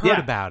 I've heard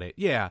about it.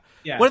 Yeah.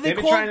 What do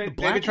they call it?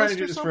 They've been trying to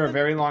do this for a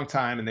very long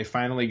time, and they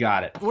finally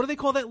got it. What do they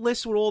call that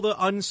list with all the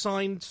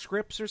unsigned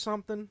scripts or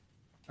something?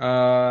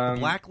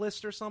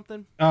 Blacklist or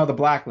something? Oh, the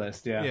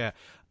Blacklist, yeah.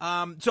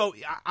 Yeah. So,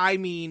 I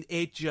mean,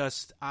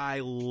 I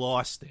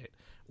lost it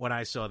when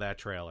I saw that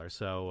trailer.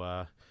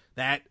 So,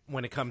 that,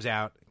 when it comes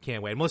out,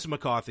 can't wait. Melissa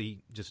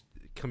McCarthy, just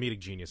comedic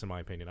genius, in my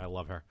opinion. I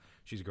love her.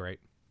 She's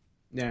great.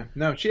 Yeah.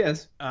 No, she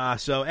is.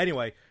 So,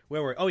 anyway,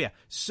 where were we? Oh, yeah.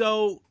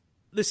 So,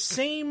 the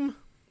same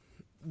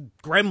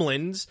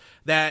gremlins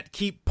that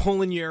keep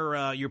pulling your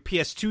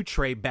PS2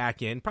 tray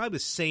back in, probably the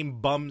same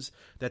bums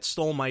that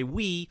stole my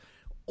Wii,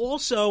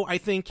 also, I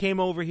think, came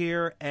over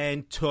here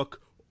and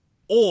took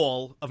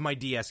all of my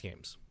DS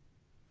games.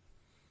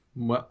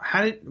 Well,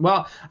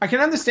 I can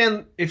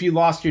understand if you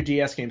lost your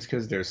DS games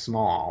because they're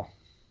small.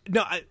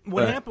 No,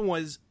 what happened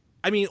was,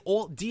 I mean,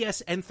 all DS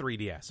and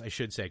 3DS, I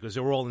should say, because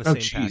they were all in the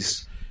same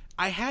package.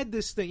 I had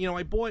this thing,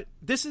 I bought,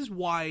 this is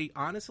why,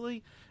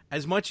 honestly,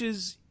 as much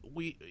as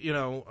we,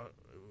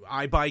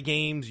 I buy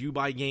games, you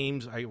buy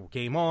games, I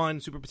Game On,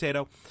 Super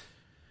Potato.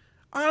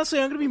 Honestly,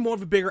 I'm going to be more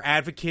of a bigger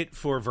advocate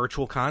for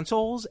virtual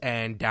consoles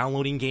and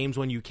downloading games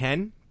when you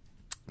can.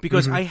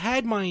 Because I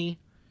had my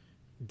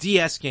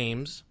DS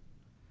games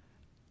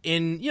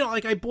in,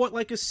 I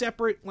bought a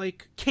separate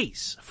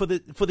case for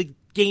the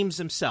games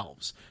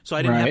themselves. So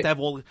I didn't have to have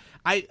all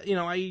I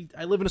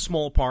live in a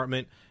small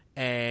apartment,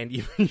 and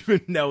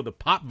even though the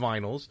pop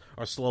vinyls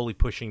are slowly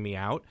pushing me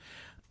out,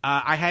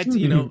 I had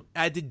to,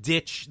 I had to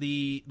ditch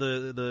the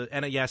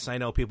and yes, I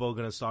know people are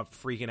going to start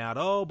freaking out.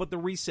 Oh, but the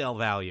resale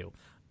value.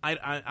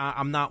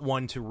 I'm not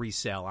one to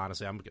resell,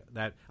 honestly.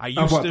 I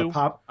used to.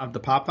 Of the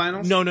pop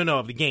vinyls? No,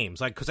 of the games,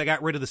 because I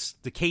got rid of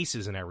the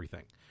cases and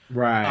everything.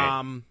 Right.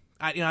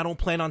 I don't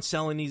plan on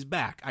selling these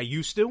back. I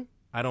used to.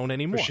 I don't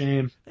anymore. For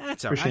shame.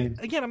 That's all right.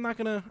 Again, I'm not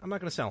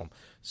gonna sell them.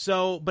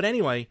 So, but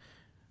anyway,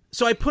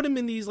 I put them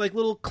in these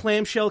little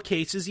clamshell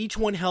cases. Each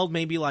one held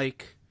maybe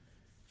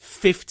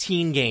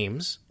 15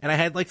 games, and I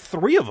had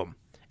 3 of them,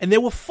 and they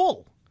were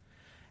full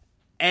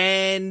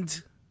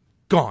and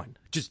gone.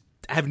 Just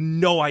I have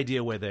no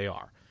idea where they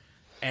are,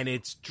 and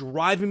it's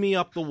driving me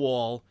up the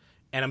wall.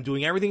 And I'm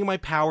doing everything in my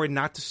power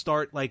not to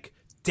start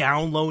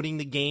downloading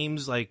the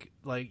games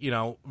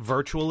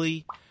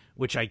virtually,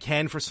 which I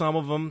can for some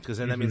of them, because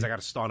then that means I got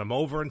to start them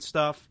over and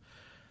stuff.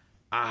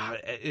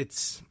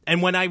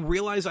 And when I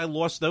realized I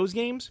lost those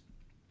games,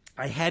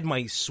 I had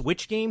my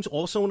Switch games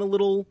also in a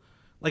little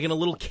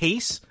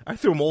case. I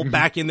threw them all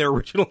back in their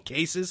original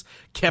cases,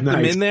 kept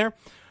them in there.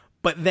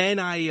 But then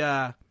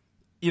I,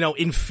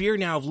 in fear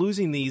now of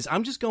losing these,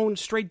 I'm just going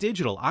straight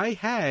digital. I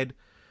had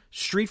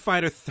Street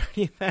Fighter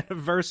 30th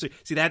Anniversary.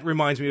 See, that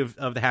reminds me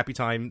of the Happy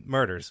Time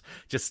Murders.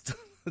 Just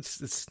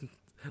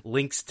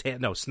Link's tail,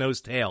 no,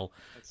 Snow's tail.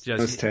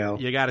 Snow's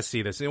tail. You got to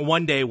see this. And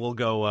one day we'll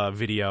go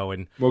video,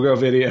 and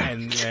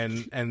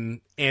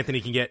and Anthony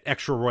can get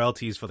extra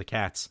royalties for the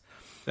cats.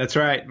 That's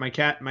right. My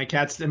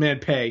cats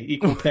demand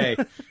equal pay.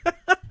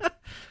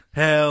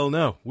 Hell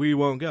no, we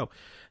won't go.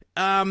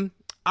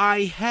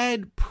 I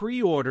had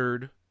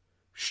pre-ordered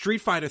Street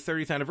Fighter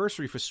 30th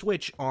Anniversary for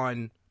Switch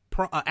on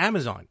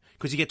Amazon,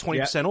 because you get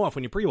 20% off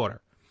when you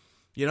pre-order.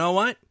 You know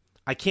what?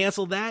 I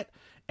canceled that,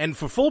 and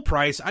for full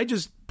price, I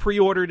just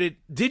pre-ordered it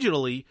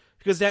digitally,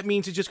 because that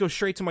means it just goes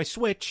straight to my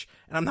Switch,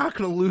 and I'm not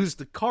going to lose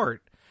the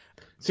cart.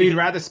 So you'd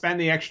rather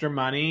spend the extra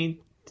money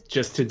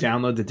just to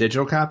download the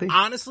digital copy?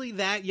 Honestly,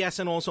 that, yes,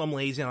 and also I'm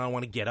lazy and I don't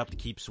want to get up to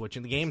keep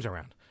switching the games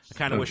around. I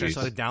kind of wish I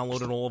started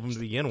downloading all of them to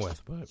begin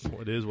with, but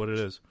it is what it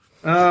is.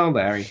 Oh,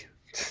 Larry.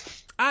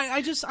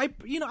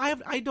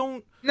 I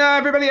don't. No,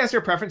 everybody has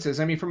their preferences.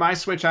 I mean, for my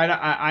Switch,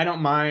 I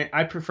don't mind.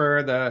 I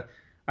prefer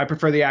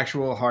the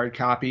actual hard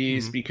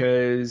copies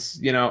because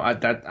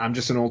I'm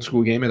just an old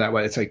school gamer that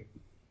way. It's like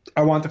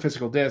I want the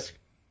physical disc.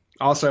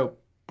 Also,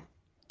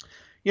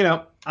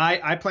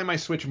 I play my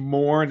Switch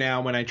more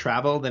now when I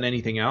travel than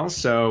anything else,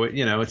 so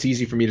it's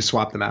easy for me to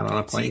swap them out on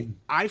a plane.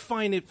 I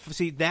find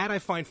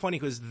funny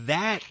because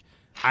that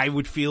I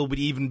would feel would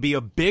even be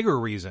a bigger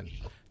reason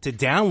to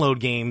download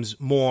games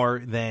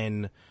more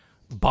than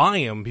buy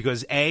them,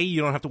 because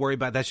you don't have to worry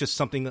about that's just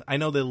something. I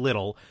know they're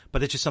little,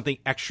 but it's just something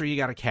extra you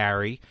got to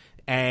carry,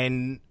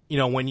 and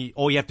when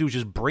all you have to do is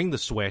just bring the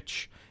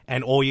Switch.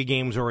 And all your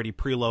games are already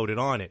preloaded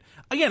on it.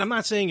 Again, I'm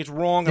not saying it's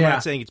wrong. I'm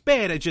not saying it's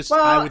bad.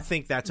 I would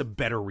think that's a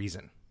better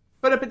reason.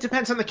 But it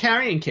depends on the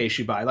carrying case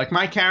you buy. Like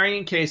my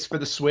carrying case for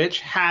the Switch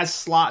has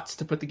slots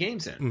to put the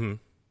games in. Mm-hmm.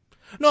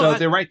 No,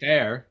 they're right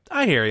there.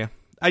 I hear you.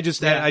 I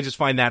just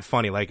find that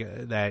funny,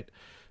 like that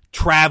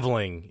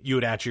traveling, you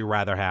would actually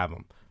rather have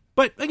them.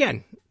 But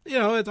again,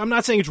 I'm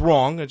not saying it's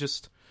wrong. I'm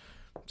just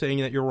saying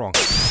that you're wrong.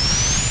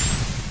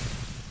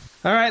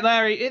 All right,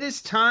 Larry, it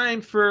is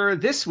time for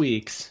this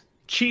week's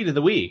Cheat of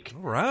the Week.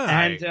 All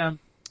right.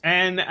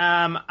 And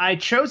I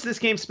chose this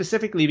game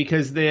specifically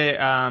because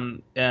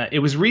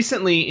it was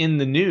recently in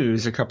the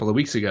news a couple of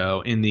weeks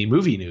ago in the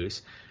movie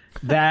news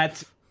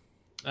that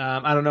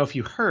I don't know if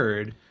you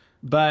heard,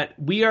 but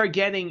we are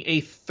getting a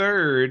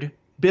third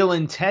Bill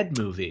and Ted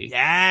movie.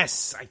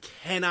 Yes, I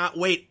cannot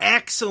wait.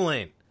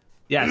 Excellent.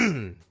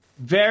 Yes.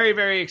 Very,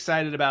 very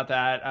excited about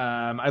that.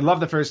 I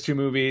love the first two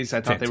movies. I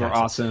thought they were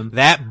awesome.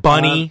 That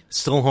bunny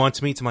still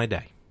haunts me to my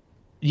day.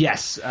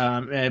 Yes,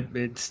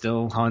 it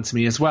still haunts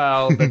me as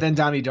well. But then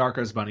Donnie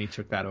Darko's bunny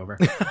took that over.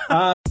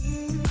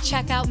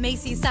 Check out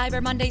Macy's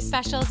Cyber Monday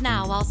specials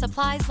now while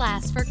supplies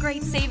last for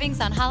great savings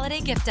on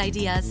holiday gift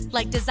ideas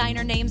like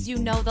designer names you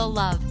know they'll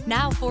love.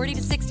 Now 40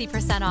 to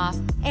 60% off.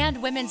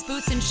 And women's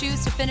boots and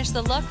shoes to finish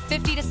the look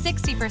 50 to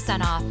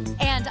 60% off.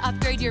 And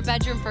upgrade your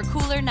bedroom for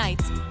cooler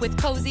nights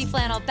with cozy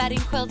flannel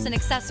bedding, quilts, and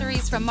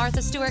accessories from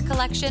Martha Stewart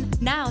Collection,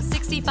 now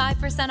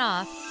 65%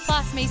 off.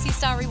 Plus, Macy's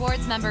Star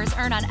Rewards members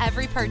earn on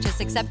every purchase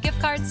except gift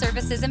cards,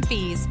 services, and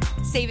fees.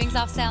 Savings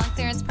off sale and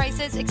clearance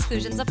prices.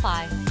 Exclusions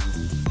apply.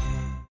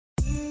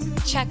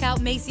 Check out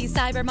Macy's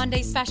Cyber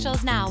Monday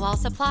specials now while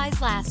supplies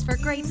last for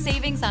great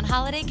savings on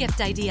holiday gift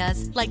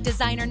ideas like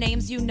designer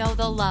names you know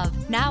they'll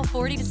love, now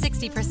 40 to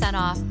 60%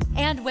 off.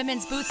 And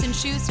women's boots and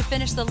shoes to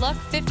finish the look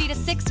 50 to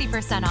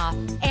 60% off.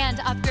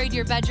 And upgrade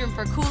your bedroom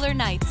for cooler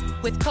nights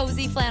with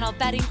cozy flannel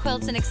bedding,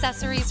 quilts, and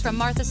accessories from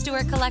Martha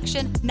Stewart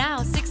Collection, now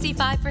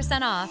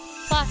 65% off.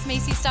 Plus,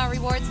 Macy's Star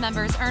Rewards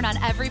members earn on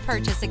every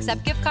purchase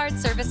except gift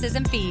cards, services,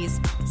 and fees.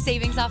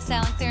 Savings off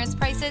sale and clearance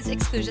prices.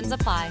 Exclusions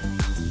apply.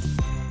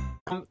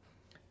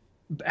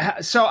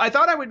 So I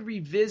thought I would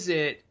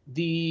revisit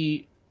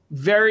the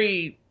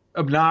very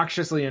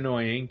obnoxiously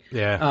annoying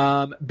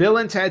Bill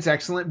and Ted's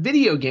Excellent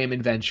Video Game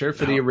Adventure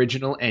for the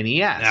original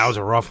NES. That was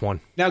a rough one.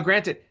 Now,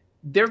 granted,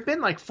 there have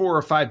been like 4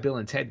 or 5 Bill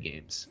and Ted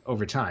games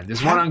over time.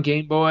 There's one on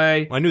Game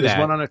Boy. I knew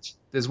that.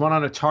 There's one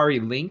on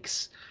Atari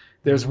Lynx.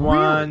 There's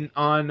one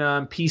on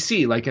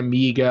PC, like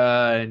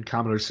Amiga and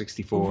Commodore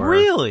 64.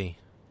 Really?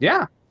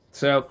 Yeah.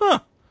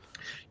 So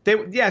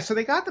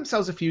they got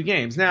themselves a few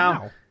games.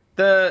 Now,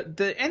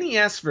 the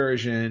NES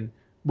version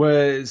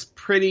was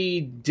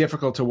pretty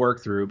difficult to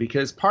work through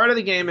because part of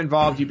the game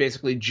involved you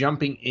basically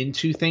jumping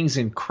into things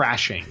and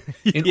crashing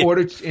in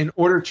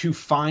order to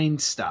find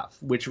stuff,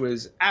 which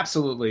was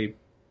absolutely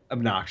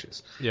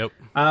obnoxious. Yep.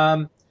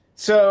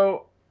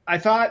 So I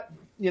thought,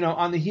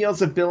 on the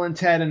heels of Bill and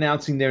Ted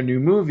announcing their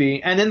new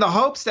movie, and in the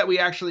hopes that we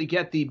actually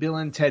get the Bill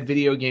and Ted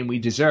video game we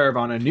deserve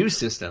on a new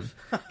system,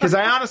 because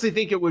I honestly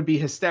think it would be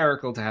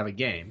hysterical to have a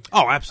game.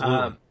 Oh,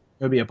 absolutely.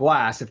 It would be a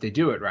blast if they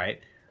do it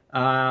right.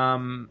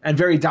 And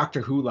very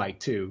Doctor Who-like,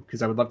 too,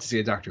 because I would love to see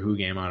a Doctor Who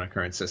game on a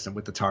current system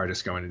with the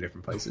TARDIS going to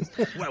different places.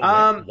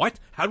 What?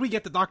 How do we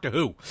get to Doctor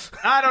Who?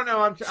 I don't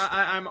know.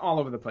 I'm all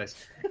over the place.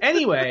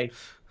 Anyway,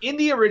 in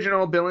the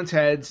original Bill and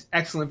Ted's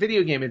Excellent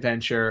Video Game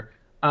Adventure,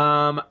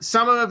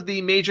 some of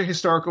the major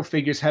historical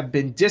figures have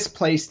been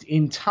displaced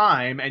in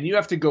time, and you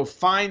have to go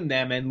find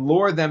them and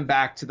lure them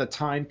back to the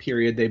time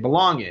period they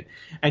belong in.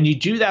 And you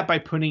do that by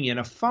putting in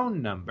a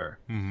phone number.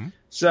 Mm-hmm.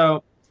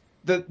 So...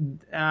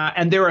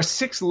 and there are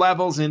 6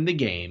 levels in the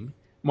game.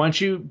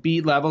 Once you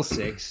beat level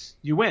 6,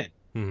 you win.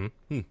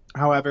 Mm-hmm.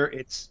 However,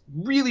 it's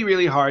really,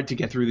 really hard to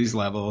get through these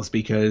levels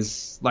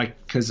because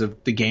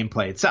of the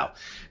gameplay itself.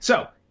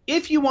 So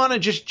if you want to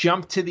just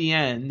jump to the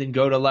end and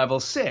go to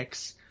level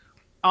 6,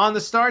 on the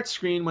start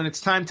screen, when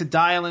it's time to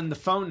dial in the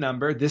phone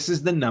number, this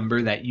is the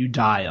number that you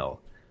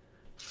dial.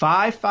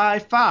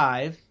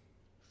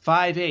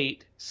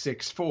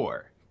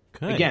 555-5864.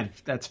 Okay. Again,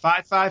 that's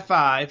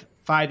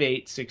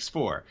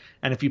 555-5864.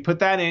 And if you put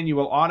that in, you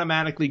will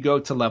automatically go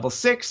to level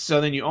 6. So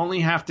then you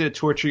only have to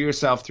torture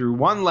yourself through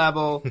one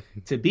level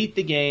to beat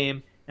the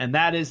game. And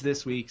that is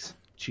this week's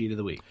Cheat of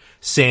the Week.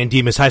 San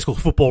Dimas High School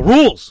football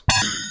rules.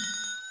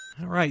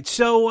 All right,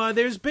 so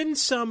there's been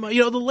some,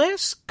 the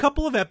last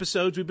couple of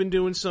episodes we've been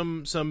doing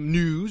some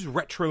news,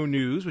 retro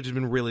news, which has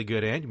been really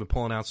good, Ed. You've been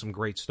pulling out some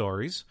great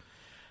stories.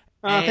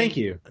 Thank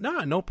you.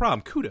 No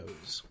problem.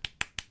 Kudos.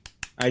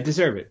 I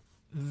deserve it.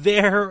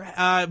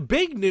 They're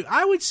big news.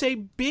 I would say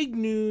big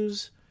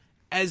news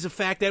as the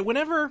fact that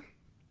whatever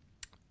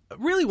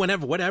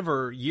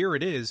year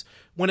it is,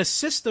 when a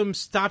system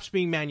stops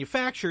being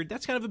manufactured,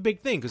 that's kind of a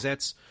big thing because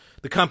that's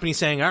the company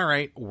saying, all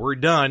right, we're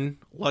done,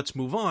 let's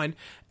move on.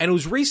 And it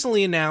was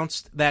recently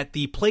announced that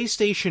the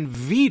PlayStation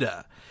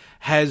Vita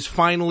has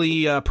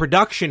finally,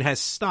 production has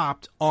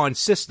stopped on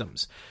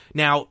systems.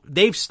 Now,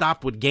 they've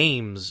stopped with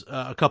games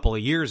a couple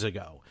of years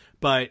ago,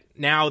 but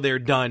now they're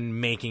done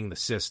making the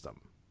system.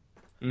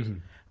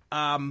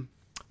 Mm-hmm.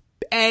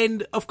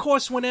 And, of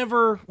course,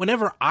 whenever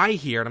I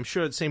hear, and I'm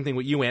sure it's the same thing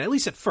with you, Ann, at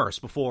least at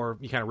first, before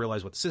you kind of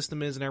realize what the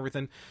system is and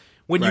everything,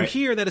 when you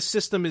hear that a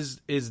system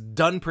is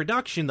done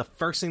production, the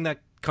first thing that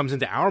comes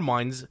into our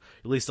minds,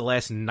 at least the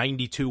last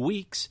 92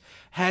 weeks,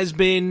 has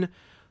been,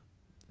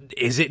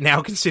 is it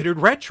now considered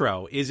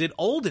retro? Is it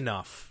old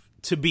enough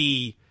to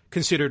be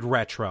considered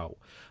retro?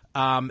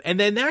 And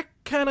then that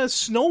kind of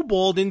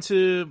snowballed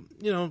into,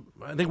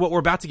 I think what we're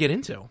about to get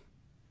into.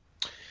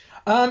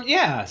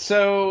 Yeah,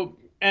 so...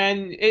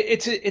 And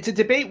it's a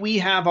debate we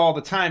have all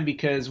the time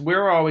because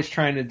we're always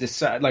trying to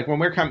decide, like when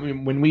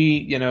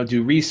we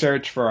do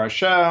research for our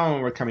show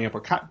and we're coming up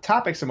with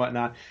topics and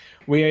whatnot,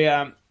 we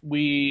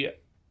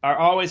are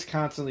always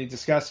constantly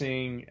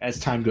discussing as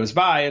time goes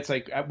by. It's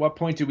like, at what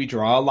point do we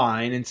draw a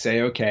line and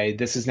say, okay,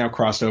 this is now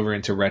crossed over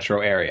into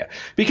retro area?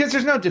 Because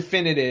there's no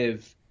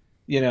definitive,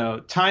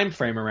 time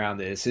frame around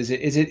this. Is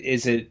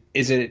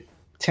it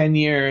 10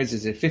 years?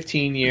 Is it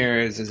 15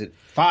 years? Is it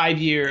 5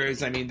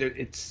 years? I mean,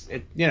 it's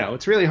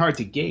really hard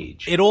to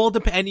gauge. It all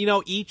depends. And,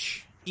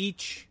 each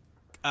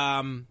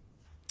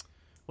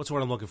what's the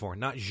word I'm looking for?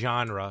 Not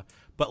genre,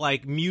 but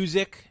like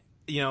music,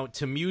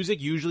 to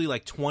music, usually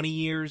like 20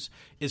 years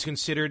is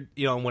considered,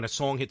 when a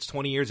song hits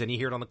 20 years and you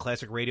hear it on the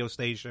classic radio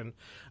station.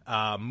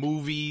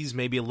 Movies,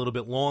 maybe a little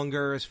bit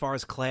longer as far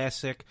as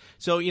classic.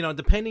 So,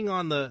 depending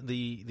on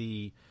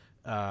the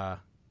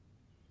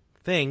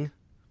thing,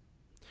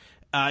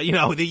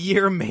 the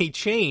year may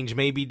change,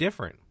 may be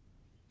different.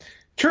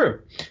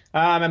 True.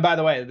 And by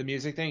the way, the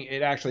music thing,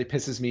 it actually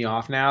pisses me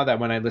off now that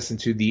when I listen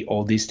to the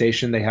oldie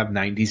station, they have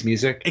 90s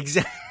music.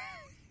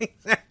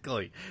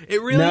 Exactly.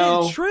 It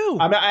really is true.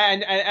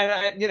 And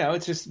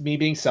it's just me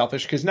being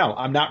selfish because, no,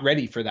 I'm not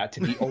ready for that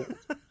to be old.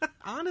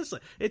 Honestly.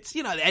 It's,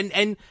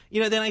 and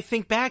then I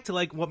think back to,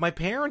 like, what my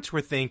parents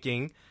were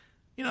thinking,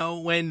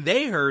 when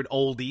they heard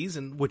oldies,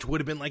 and which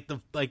would have been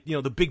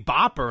the Big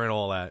Bopper and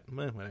all that.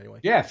 Anyway.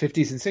 Yeah,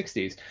 50s and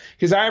 60s.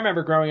 Because I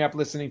remember growing up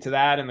listening to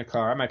that in the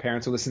car. My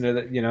parents would listen to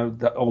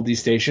the oldies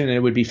station, and it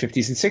would be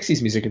 50s and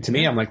 60s music. And to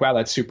me, I'm like, wow,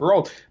 that's super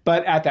old.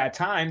 But at that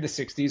time, the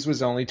 60s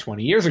was only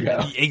 20 years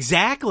ago.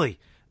 Exactly.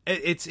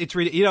 It's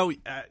really,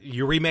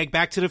 you remake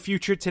Back to the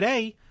Future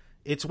today,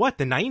 it's what,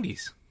 the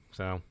 90s.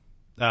 So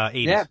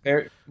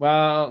 80s.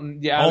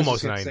 Yeah,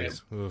 almost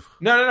 90s.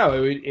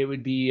 No. It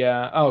would be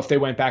if they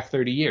went back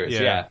 30 years.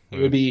 Yeah. It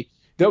would be.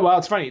 Well,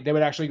 it's funny. They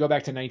would actually go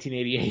back to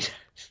 1988.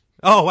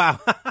 Oh wow,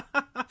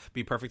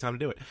 be a perfect time to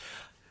do it.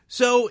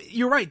 So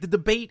you're right. The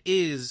debate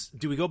is: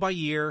 do we go by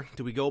year?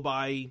 Do we go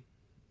by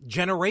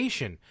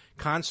generation?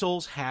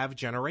 Consoles have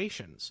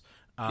generations.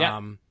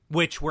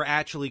 Which we're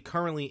actually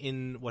currently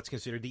in what's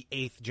considered the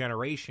 8th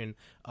generation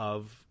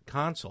of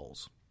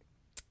consoles.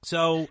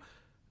 So.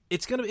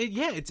 It's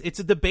it's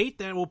a debate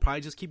that will probably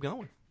just keep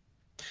going.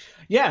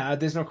 Yeah,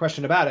 there's no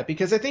question about it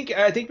because I think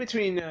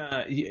between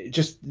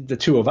just the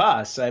two of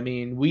us, I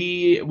mean,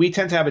 we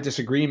tend to have a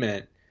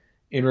disagreement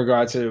in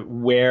regards to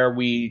where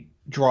we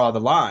draw the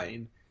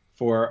line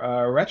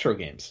for retro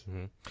games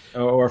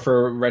or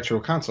for retro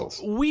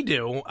consoles. We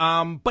do,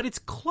 but it's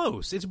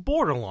close. It's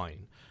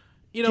borderline.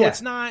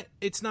 It's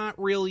not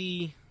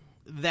really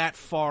that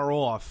far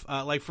off.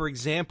 Like for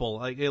example,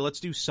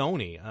 let's do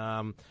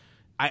Sony.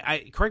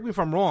 I correct me if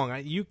I'm wrong.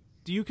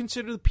 Do you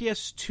consider the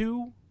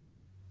PS2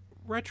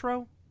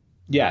 retro?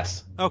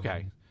 Yes.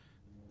 Okay.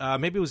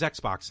 Maybe it was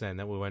Xbox then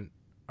that we went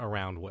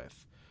around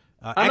with.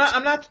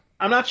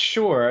 I'm not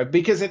sure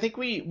because I think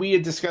we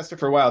had discussed it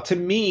for a while. To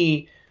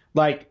me,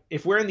 like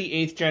if we're in the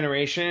 8th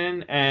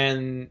generation,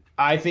 and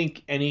I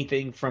think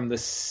anything from the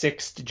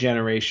 6th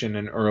generation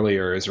and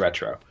earlier is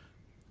retro.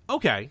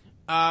 Okay.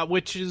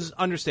 Which is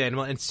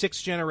understandable. And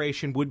 6th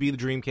generation would be the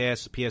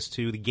Dreamcast, the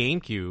PS2, the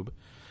GameCube.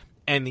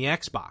 And the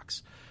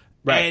Xbox.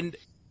 Right. And,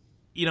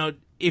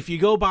 if you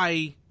go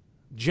by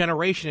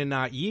generation and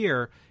not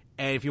year,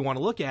 and if you want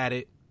to look at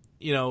it,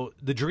 the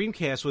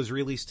Dreamcast was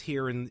released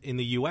here in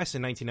the U.S.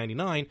 in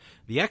 1999.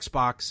 The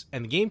Xbox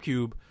and the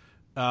GameCube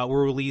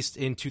were released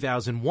in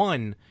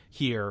 2001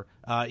 here.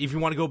 If you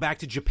want to go back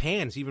to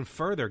Japan, it's even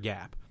further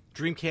gap.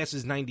 Dreamcast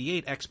is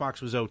 98,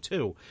 Xbox was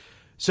 02.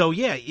 So,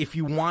 yeah, if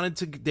you wanted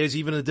to, there's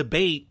even a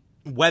debate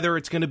whether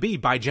it's going to be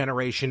by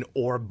generation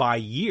or by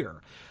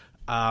year.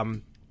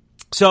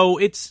 So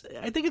I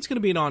think it's going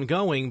to be an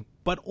ongoing,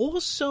 but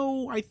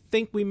also I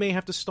think we may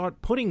have to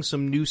start putting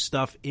some new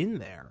stuff in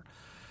there.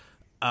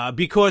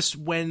 Because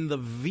when the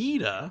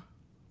Vita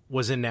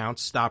was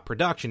announced, stopped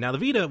production. Now, the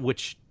Vita,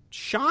 which,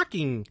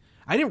 shocking,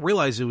 I didn't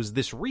realize it was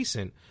this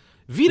recent.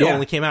 Vita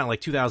only came out in like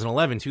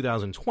 2011,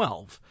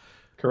 2012.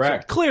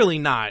 Correct. So clearly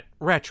not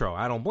retro.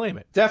 I don't blame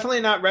it.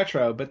 Definitely not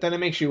retro, but then it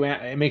makes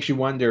you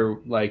wonder,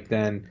 like,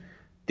 then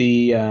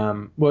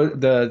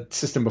the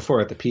system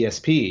before it, the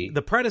PSP.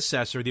 The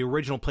predecessor, the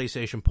original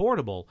PlayStation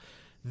Portable,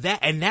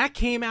 that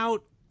came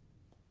out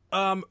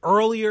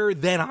earlier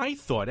than I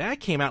thought. That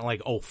came out in like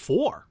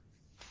 2004.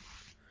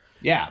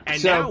 Yeah.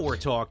 And now we're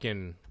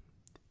talking,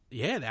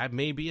 that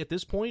may be at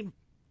this point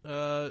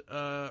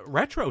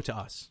retro to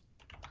us.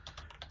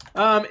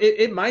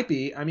 It might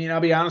be. I mean, I'll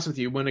be honest with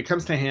you. When it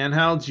comes to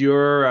handhelds,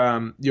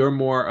 you're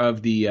more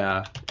of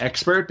the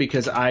expert,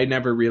 because I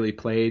never really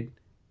played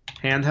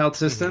handheld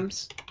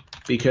systems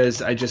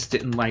because I just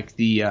didn't like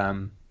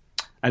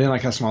I didn't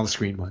like how small the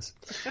screen was.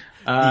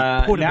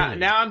 Now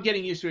I'm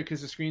getting used to it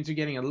because the screens are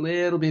getting a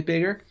little bit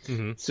bigger.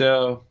 Mm-hmm.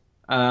 So,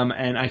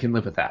 and I can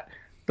live with that.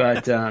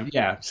 But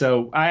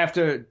so I have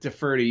to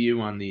defer to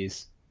you on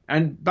these.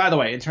 And by the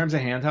way, in terms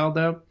of handheld,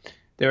 though,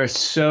 there are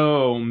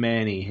so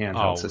many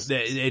handheld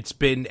systems. It's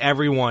been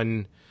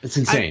everyone. It's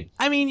insane.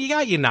 I mean, you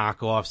got your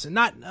knockoffs.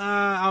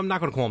 I'm not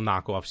going to call them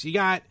knockoffs. You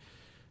got,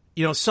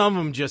 some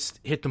of them just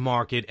hit the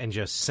market and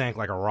just sank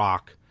like a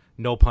rock.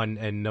 No pun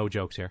and no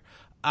jokes here.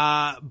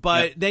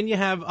 But then you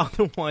have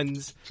other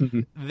ones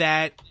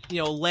that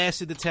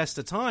lasted the test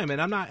of time,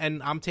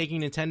 and I'm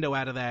taking Nintendo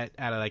out of that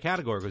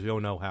category because we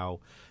don't know how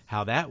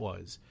that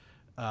was.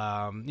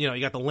 You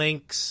got the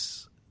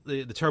Lynx,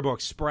 the Turbo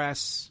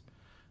Express,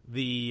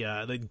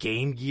 the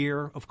Game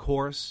Gear, of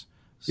course.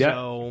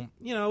 So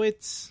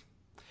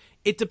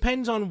it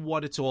depends on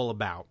what it's all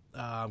about.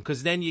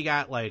 Because then you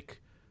got like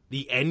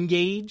the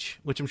N-Gage,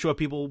 which I'm sure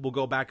people will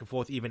go back and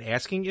forth even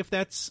asking if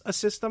that's a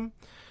system.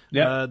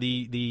 Yeah.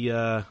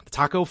 The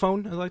taco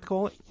phone, as I like to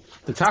call it.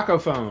 The taco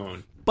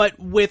phone. But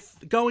with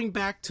going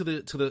back to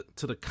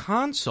the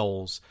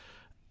consoles,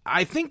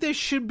 I think we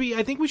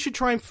should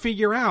try and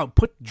figure out,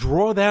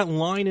 draw that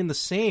line in the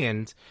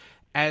sand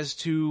as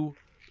to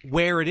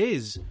where it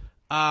is.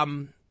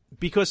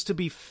 Because to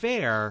be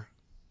fair,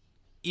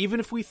 even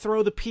if we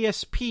throw the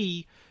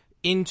PSP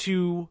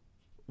into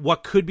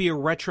what could be a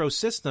retro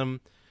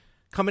system,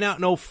 coming out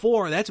in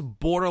 2004, that's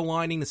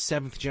borderlining the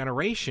 7th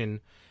generation.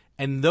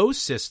 And those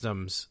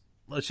systems,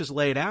 let's just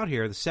lay it out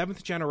here, the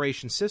 7th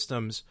generation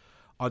systems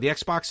are the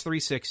Xbox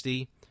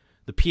 360,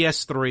 the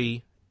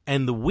PS3,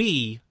 and the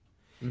Wii.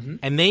 Mm-hmm.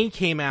 And they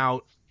came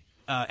out,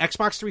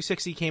 Xbox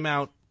 360 came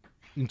out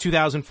in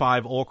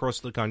 2005 all across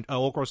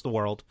the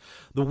world.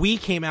 The Wii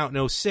came out in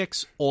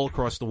 2006 all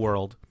across the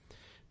world.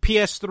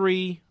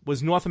 PS3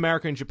 was North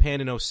America and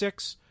Japan in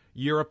 2006,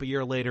 Europe a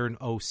year later in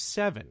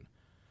 2007.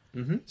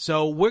 Mm-hmm.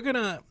 So we're going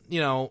to,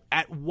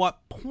 at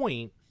what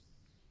point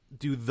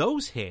do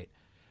those hit?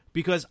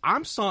 Because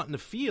I'm starting to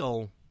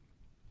feel,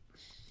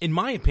 in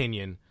my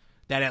opinion,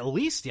 that at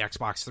least the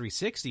Xbox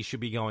 360 should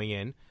be going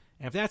in.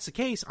 And if that's the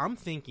case, I'm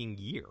thinking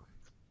year.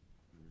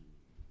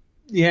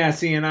 Yeah,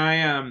 see, and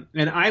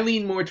I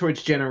lean more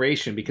towards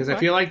generation because I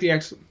feel like the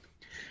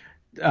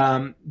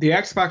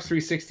Xbox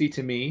 360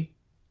 to me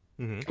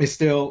is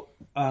still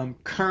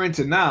current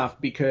enough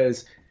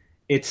because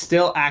it's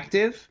still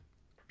active.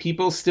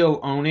 People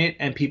still own it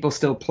and people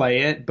still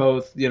play it,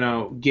 both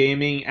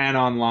gaming and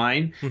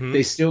online. Mm-hmm.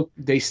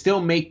 They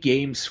still make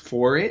games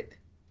for it.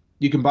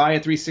 You can buy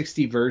a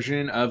 360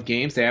 version of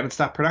games. They haven't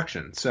stopped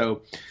production.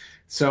 So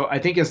I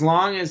think as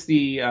long as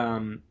the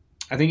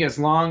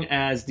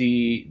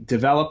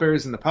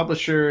developers and the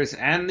publishers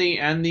and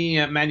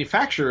the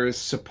manufacturers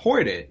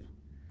support it,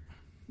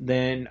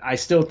 then I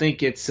still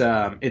think it's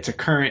a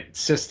current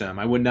system.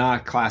 I would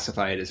not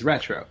classify it as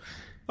retro.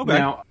 Okay.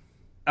 Now,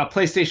 a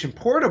PlayStation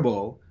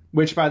Portable,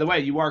 which by the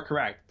way, you are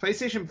correct.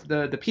 PlayStation,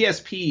 the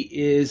PSP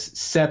is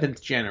 7th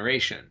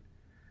generation.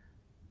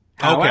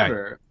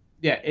 However,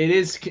 it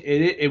is.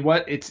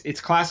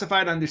 It's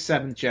classified under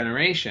 7th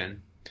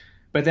generation.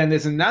 But then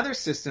there's another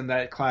system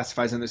that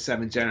classifies under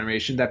 7th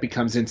generation that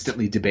becomes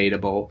instantly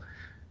debatable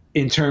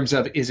in terms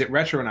of is it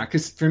retro or not?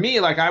 Because for me,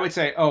 like I would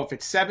say, if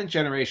it's 7th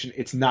generation,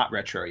 it's not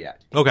retro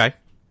yet. Okay.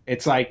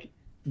 It's like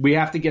we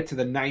have to get to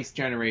the 9th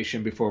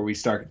generation before we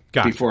start.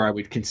 Gotcha. Before I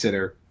would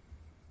consider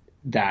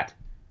that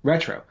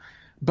retro.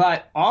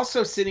 But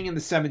also sitting in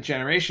the 7th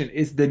generation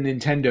is the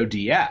Nintendo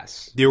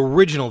DS. The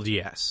original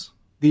DS.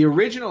 The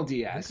original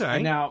DS. Okay.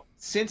 And now,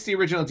 since the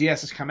original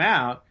DS has come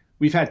out,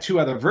 we've had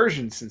 2 other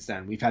versions since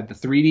then. We've had the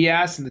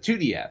 3DS and the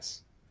 2DS.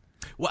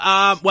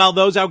 Well,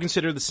 those I would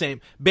consider the same.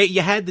 But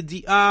you had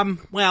the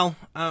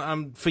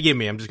forgive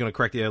me. I'm just going to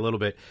correct you a little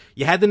bit.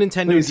 You had the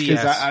Nintendo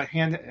DS.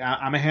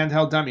 I'm a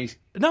handheld dummy.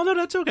 No,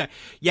 that's okay.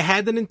 You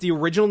had the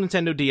original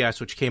Nintendo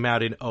DS, which came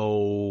out in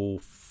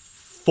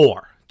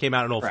 2004. Came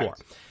out in 2004.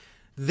 Correct.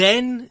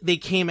 Then they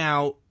came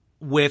out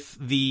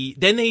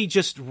then they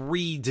just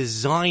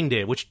redesigned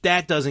it, which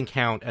that doesn't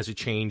count as a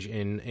change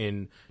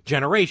in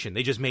generation.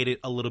 They just made it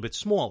a little bit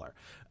smaller,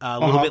 a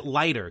little bit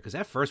lighter, because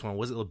that first one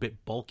was a little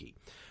bit bulky.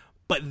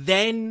 But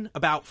then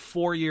about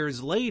 4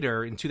 years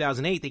later, in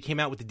 2008, they came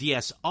out with the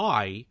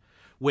DSi,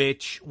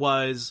 which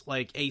was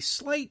like a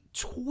slight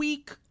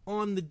tweak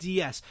on the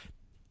DS.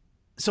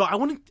 So I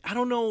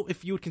don't know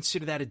if you would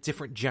consider that a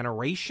different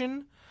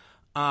generation.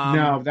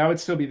 No, that would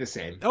still be the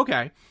same.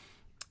 Okay.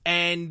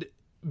 And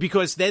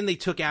because then they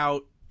took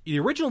out the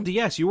original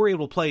DS, you were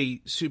able to play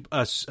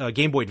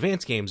Game Boy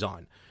Advance games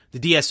on. The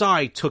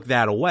DSi took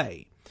that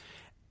away.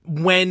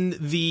 When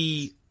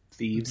the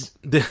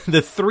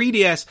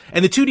 3DS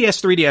and the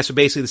 2DS, 3DS are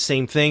basically the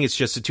same thing. It's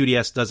just the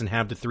 2DS doesn't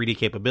have the 3D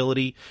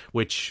capability,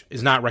 which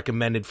is not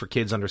recommended for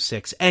kids under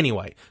 6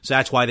 anyway. So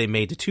that's why they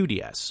made the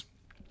 2DS.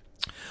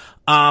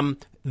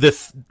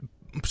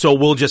 So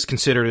we'll just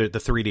consider the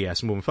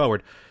 3DS moving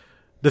forward.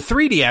 The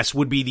 3DS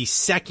would be the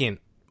second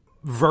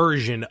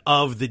version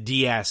of the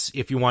DS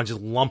if you want to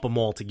just lump them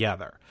all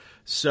together.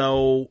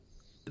 So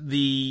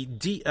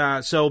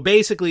so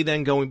basically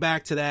then going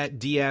back to that,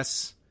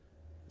 DS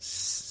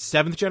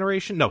 7th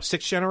generation? No,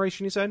 6th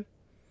generation, you said?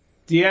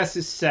 DS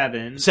is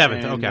 7.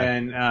 7th, okay.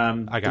 And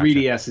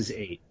 3DS is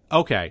 8.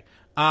 Okay.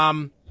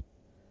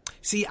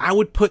 See, I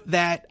would put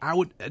that,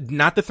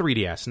 not the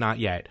 3DS, not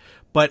yet,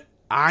 but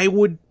I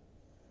would,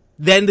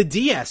 then the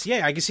DS,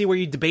 yeah, I can see where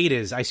your debate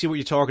is. I see what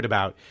you're talking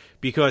about,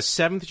 because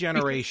 7th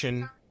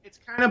generation. It's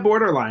kind of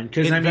borderline,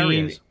 because I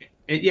mean,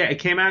 it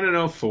came out in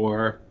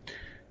 2004.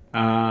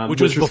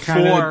 Which was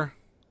before.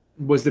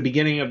 Was the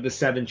beginning of the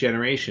 7th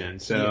generation.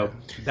 So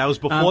yeah, that was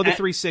before the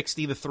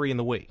 360, the 3, and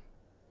the Wii.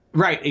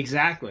 Right,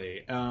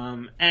 exactly.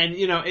 And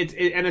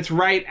it's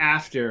right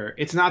after.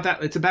 It's not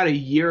that. It's about a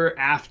year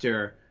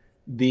after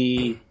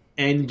the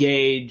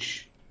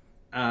N-Gage,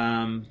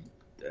 and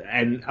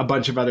a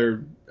bunch of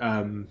other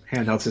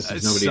handheld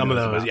systems. Nobody Some knows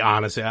of those, about.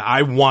 honestly,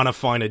 I want to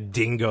find a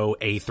Dingo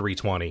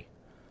A320.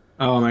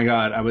 Oh my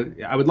god,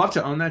 I would love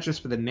to own that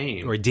just for the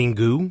name. Or a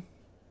Dingo.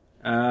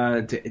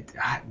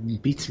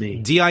 It beats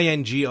me.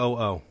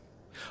 Dingoo.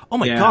 Oh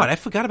my god, I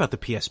forgot about the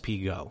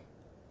PSP Go.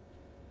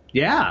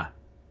 Yeah.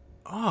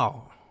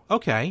 Oh,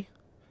 okay.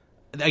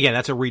 Again,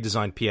 that's a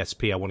redesigned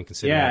PSP. I wouldn't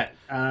consider that.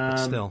 But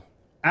still.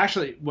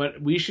 Actually,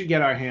 what we should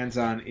get our hands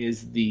on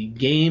is the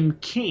Game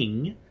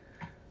King,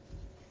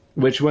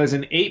 which was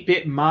an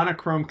 8-bit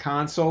monochrome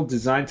console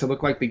designed to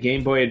look like the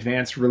Game Boy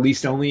Advance,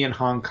 released only in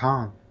Hong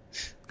Kong.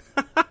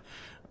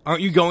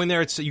 Aren't you going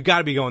there? You got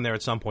to be going there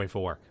at some point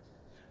for work.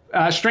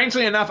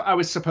 Strangely enough, I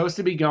was supposed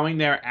to be going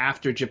there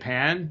after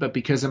Japan, but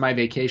because of my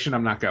vacation,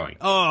 I'm not going.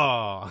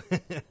 Oh.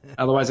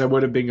 Otherwise, I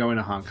would have been going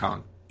to Hong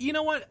Kong. You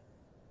know what?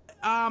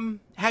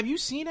 Have you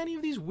seen any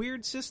of these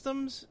weird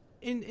systems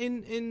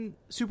in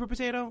Super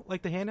Potato,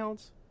 like the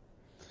handhelds?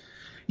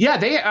 Yeah,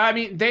 they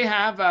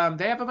have a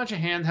bunch of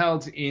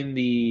handhelds in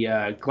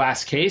the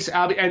glass case.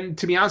 And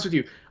to be honest with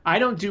you, I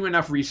don't do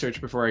enough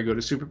research before I go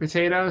to Super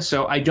Potato,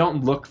 so I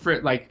don't look for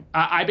it. Like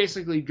I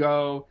basically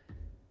go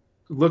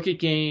look at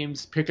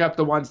games, pick up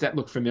the ones that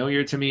look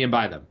familiar to me, and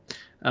buy them.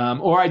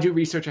 Or I do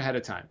research ahead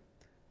of time.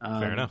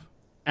 Fair enough.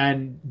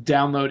 And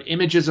download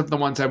images of the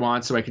ones I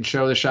want so I can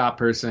show the shop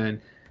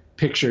person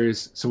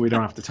pictures so we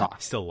don't have to talk.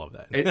 I still love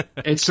that.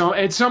 It's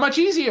so much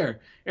easier.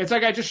 It's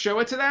like I just show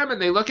it to them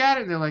and they look at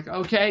it and they're like,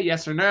 okay,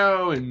 yes or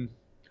no. And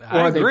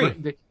I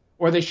agree.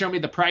 Or they show me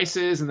the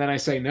prices and then I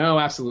say, no,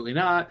 absolutely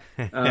not.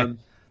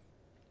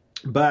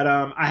 But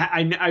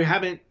I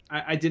haven't.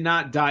 I did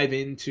not dive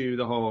into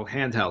the whole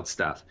handheld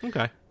stuff.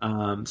 Okay.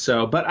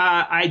 But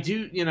I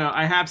do.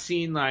 I have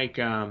seen like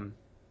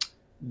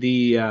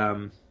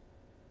the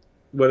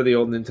what are the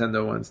old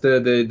Nintendo ones?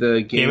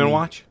 The Game &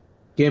 Watch.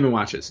 Game &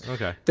 Watches.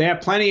 Okay. They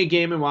have plenty of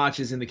Game &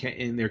 Watches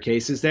in their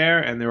cases there,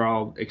 and they're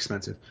all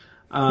expensive.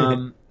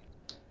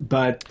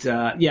 But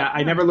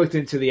I never looked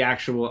into the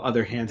actual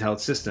other handheld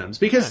systems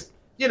because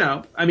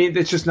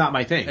it's just not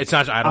my thing. It's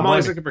not. I'm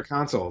always looking for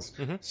consoles.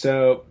 Mm-hmm.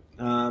 So.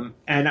 And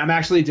I'm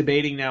actually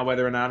debating now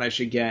whether or not I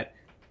should get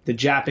the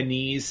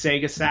Japanese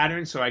Sega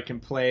Saturn so I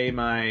can play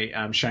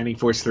my Shining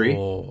Force 3.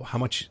 Oh, how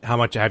much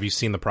have you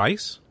seen the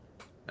price?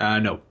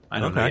 No, I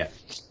don't know yet.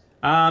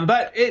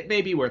 But it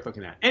may be worth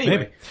looking at.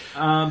 Anyway,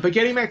 but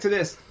getting back to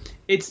this,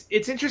 it's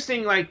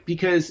interesting, like,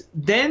 because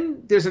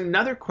then there's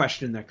another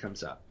question that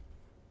comes up.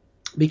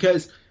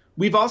 Because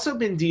we've also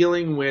been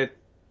dealing with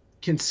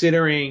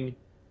considering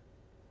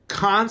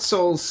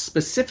consoles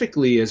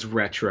specifically as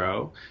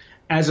retro,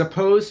 as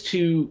opposed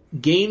to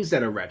games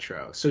that are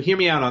retro. So hear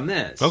me out on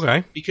this.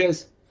 Okay.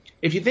 Because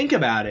if you think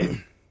about it,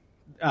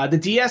 the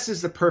DS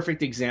is the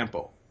perfect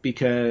example.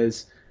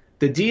 Because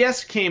the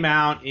DS came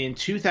out in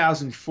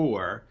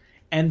 2004,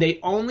 and they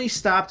only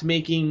stopped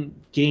making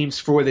games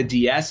for the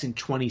DS in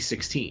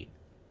 2016.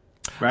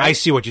 Right? I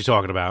see what you're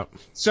talking about.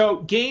 So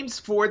games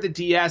for the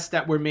DS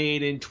that were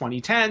made in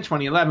 2010,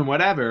 2011,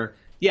 whatever,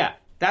 yeah,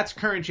 that's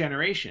current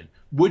generation.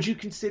 Would you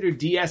consider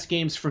DS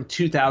games from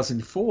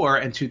 2004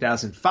 and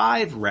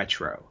 2005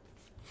 retro?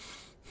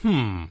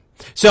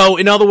 So,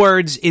 in other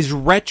words, is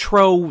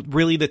retro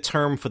really the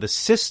term for the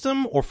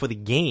system or for the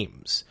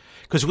games?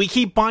 Because we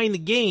keep buying the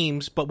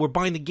games, but we're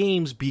buying the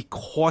games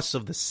because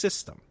of the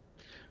system.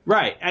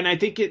 Right, and I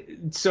think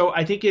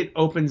it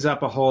opens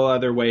up a whole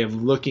other way of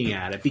looking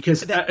at it,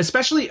 because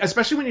especially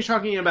when you're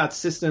talking about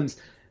systems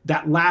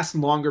that last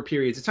longer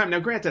periods of time. Now,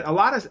 granted, a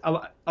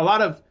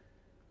lot of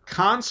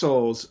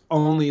consoles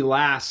only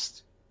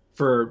last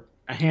for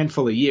a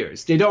handful of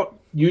years. They don't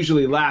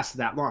usually last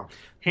that long.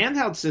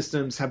 Handheld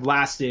systems have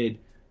lasted,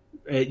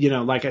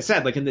 like I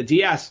said, like in the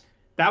DS,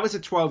 that was a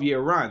 12-year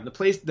run. The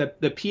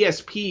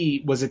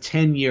PSP was a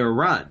 10-year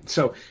run.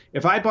 So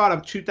if I bought a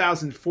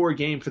 2004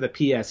 game for the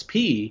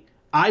PSP,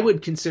 I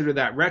would consider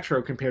that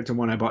retro compared to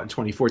one I bought in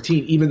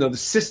 2014, even though the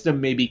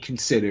system may be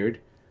considered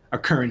a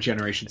current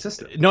generation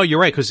system. No, you're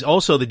right, because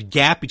also the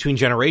gap between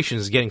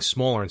generations is getting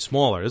smaller and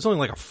smaller. There's only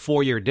like a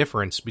 4-year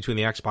difference between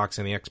the Xbox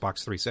and the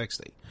Xbox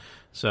 360.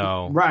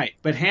 So right,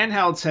 but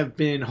handhelds have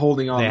been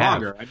holding on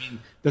longer. I mean,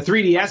 the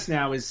 3DS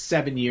now is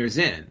 7 years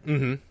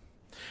in.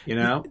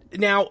 Mm-hmm.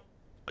 Now,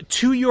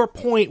 to your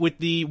point with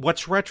the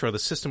what's retro, the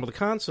system or the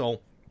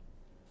console,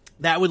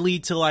 that would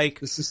lead to like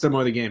the system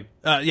or the game.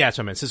 Yeah, that's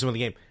what I meant. System or the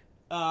game.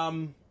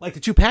 Like the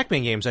 2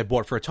 Pac-Man games I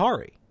bought for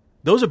Atari.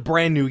 Those are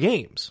brand new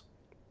games.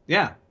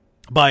 Yeah,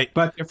 but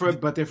they're for the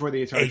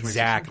Atari.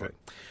 Exactly.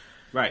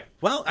 Right.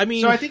 Well, I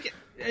mean, so I think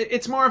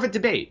it's more of a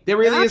debate. There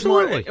really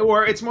absolutely. is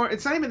more, or it's more.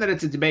 It's not even that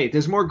it's a debate.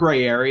 There's more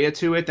gray area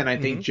to it than I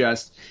think.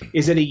 Just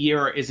is it a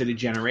year or is it a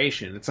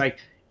generation? It's like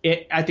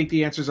I think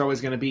the answer is always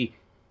going to be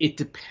it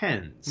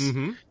depends,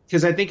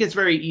 because I think it's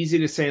very easy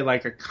to say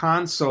like a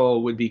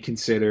console would be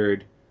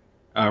considered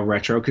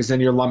retro because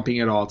then you're lumping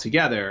it all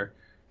together.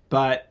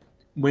 But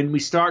when we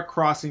start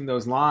crossing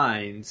those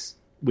lines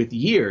with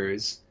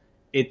years,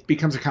 it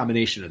becomes a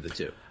combination of the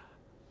two.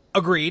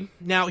 Agreed.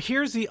 Now,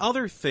 here's the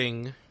other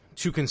thing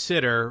to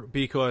consider,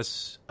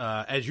 because,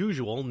 as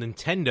usual,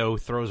 Nintendo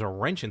throws a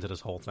wrench into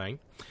this whole thing.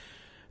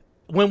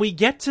 When we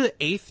get to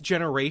 8th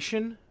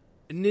generation,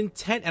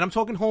 Nintendo, and I'm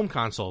talking home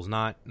consoles,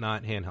 not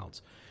handhelds,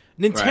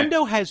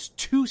 Nintendo has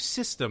 2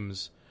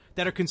 systems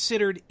that are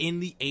considered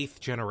in the 8th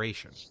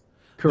generation.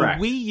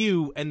 Correct. The Wii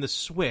U and the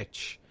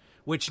Switch,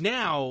 which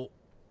now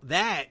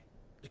that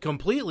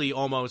completely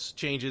almost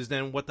changes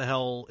then what the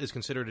hell is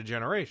considered a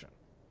generation.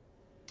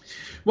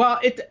 Well,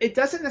 it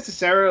doesn't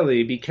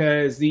necessarily,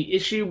 because the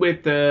issue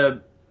with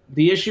the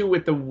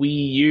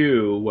Wii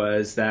U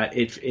was that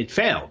it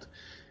failed.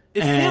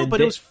 It failed,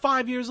 but it was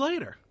 5 years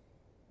later.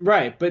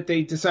 Right, but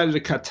they decided to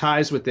cut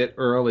ties with it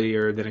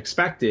earlier than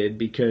expected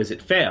because it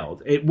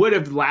failed. It would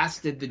have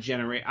lasted the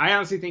generation. I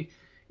honestly think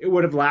it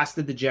would have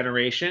lasted the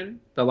generation,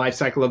 the life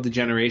cycle of the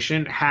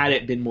generation, had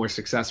it been more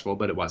successful,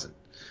 but it wasn't.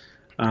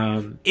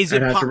 Is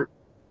it?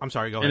 I'm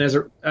sorry. Go ahead. And as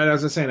I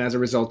was saying, as a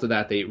result of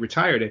that, they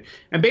retired it.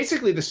 And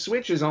basically, the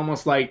Switch is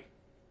almost like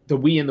the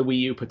Wii and the Wii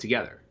U put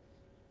together.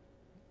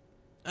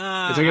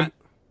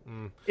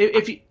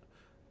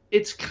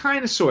 It's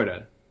kind of sort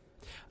of.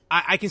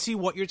 I can see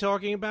what you're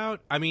talking about.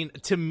 I mean,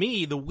 to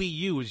me, the Wii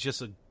U is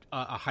just a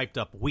hyped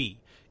up Wii.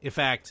 In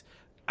fact,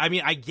 I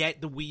mean, I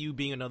get the Wii U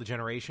being another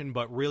generation,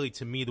 but really,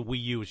 to me, the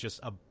Wii U is just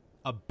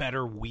a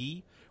better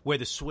Wii, where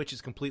the Switch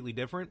is completely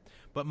different.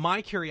 But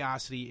my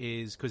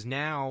curiosity is, because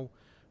now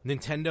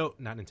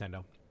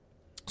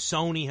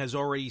Sony has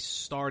already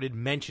started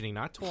mentioning,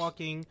 not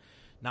talking,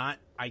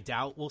 I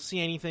doubt we'll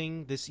see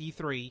anything this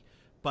E3,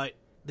 but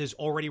there's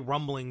already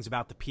rumblings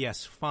about the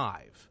PS5.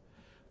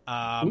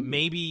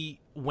 Maybe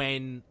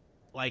when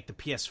like the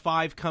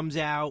PS5 comes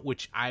out,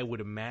 which I would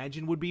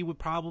imagine would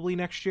probably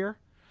next year.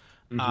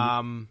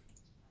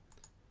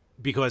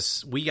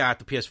 Because we got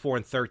the PS4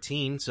 in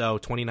 13, so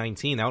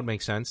 2019, that would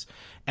make sense.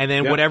 And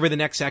then whatever the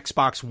next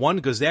Xbox One,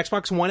 because the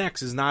Xbox One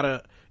X is not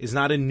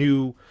a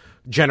new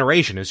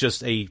generation. It's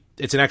just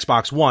it's an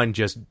Xbox One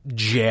just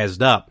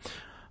jazzed up.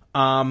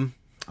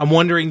 I'm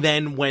wondering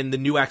then, when the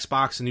new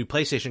Xbox and new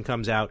PlayStation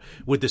comes out,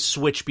 would the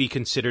Switch be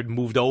considered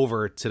moved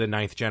over to the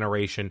 9th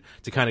generation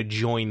to kind of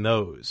join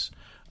those?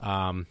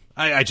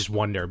 I just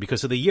wonder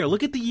because of the year.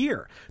 Look at the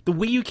year. The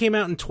Wii U came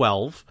out in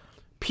 12.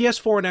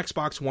 PS4 and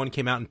Xbox One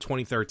came out in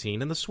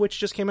 2013, and the Switch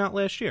just came out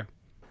last year.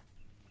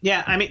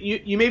 Yeah, I mean,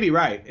 you may be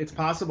right. It's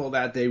possible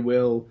that they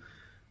will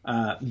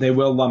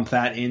lump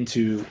that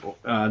into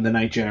the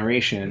 9th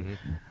generation.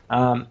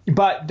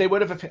 But they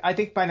would have. I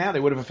think by now they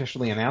would have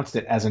officially announced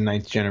it as a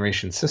 9th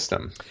generation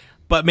system.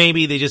 But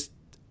maybe they just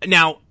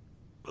now.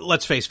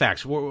 Let's face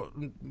facts. We're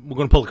going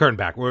to pull the curtain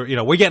back. We're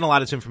getting a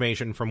lot of this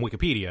information from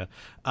Wikipedia,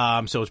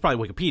 so it's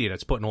probably Wikipedia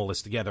that's putting all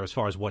this together as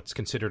far as what's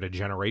considered a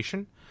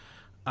generation.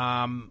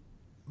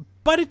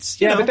 But it's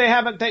but they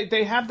haven't.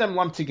 They have them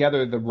lumped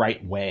together the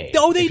right way.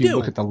 Oh, they do.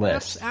 Look at the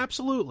list.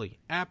 Absolutely.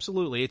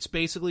 It's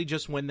basically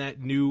just when that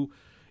new.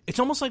 It's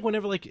almost like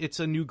whenever it's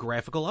a new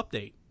graphical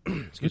update.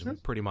 Excuse me.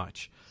 Pretty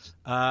much.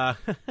 The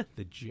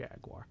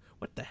Jaguar.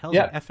 What the hell is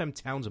an FM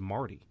Towns of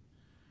Marty?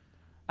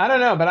 I don't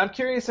know, but I'm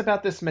curious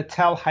about this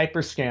Mattel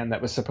Hyperscan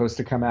that was supposed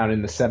to come out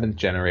in the 7th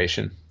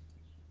generation.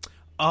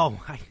 Oh,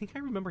 I think I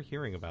remember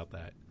hearing about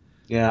that.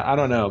 Yeah, I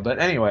don't know. But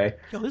anyway.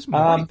 Yo, this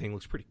Marty thing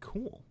looks pretty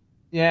cool.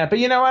 Yeah, but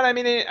you know what? I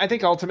mean, I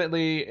think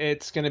ultimately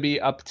it's going to be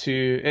up to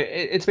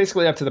it's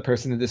basically up to the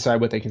person to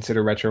decide what they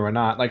consider retro or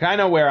not. Like I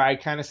know where I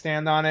kind of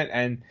stand on it,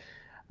 and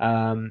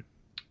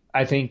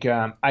I think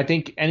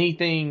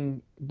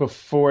anything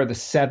before the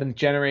 7th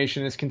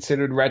generation is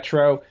considered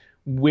retro,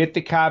 with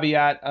the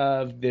caveat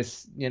of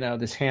this,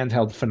 this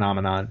handheld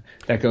phenomenon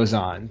that goes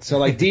on. So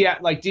like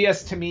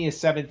DS to me is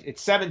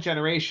 7th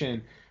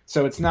generation,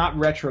 so it's not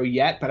retro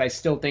yet, but I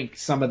still think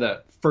some of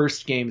the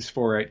first games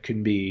for it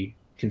can be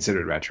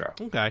considered retro.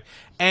 Okay.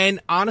 And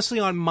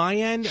honestly, on my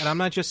end, and I'm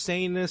not just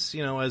saying this,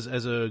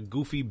 as a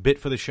goofy bit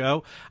for the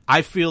show,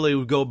 I feel it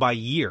would go by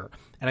year.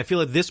 And I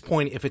feel at this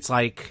point, if it's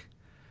like,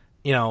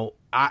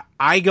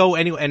 I go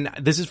anywhere, and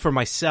this is for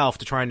myself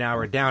to try and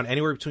narrow it down,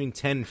 anywhere between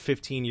 10 and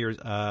 15 years.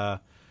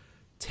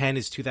 10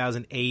 is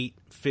 2008.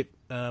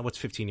 What's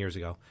 15 years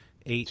ago?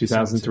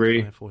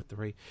 2003.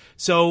 3.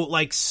 So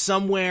like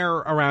somewhere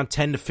around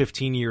 10 to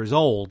 15 years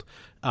old,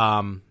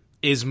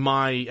 is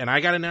and I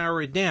got to narrow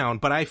it down,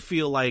 but I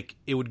feel like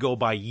it would go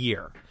by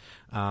year.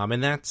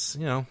 And that's,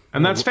 and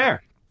that's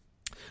fair.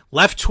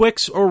 Left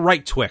Twix or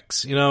right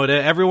Twix,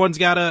 everyone's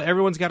got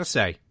to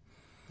say.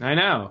 I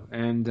know.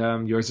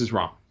 And, yours is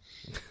wrong.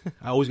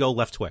 I always go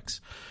left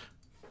Twix.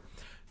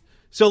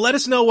 So let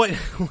us know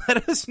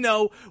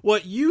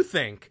what you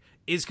think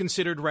is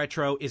considered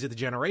retro. Is it the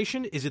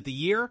generation? Is it the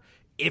year?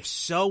 If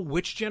so,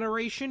 which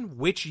generation,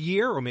 which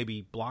year, or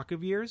maybe block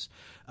of years?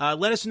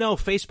 Let us know.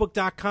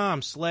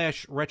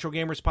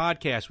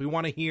 Facebook.com/RetroGamersPodcast. We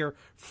want to hear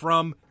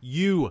from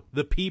you,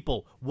 the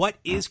people. What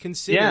is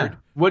considered? Yeah.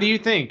 What do you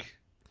think?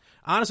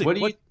 Honestly, what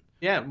do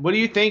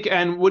you think,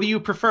 and what do you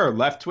prefer,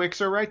 left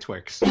Twix or right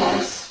Twix? All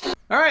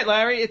right,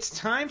 Larry, it's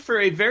time for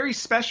a very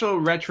special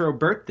retro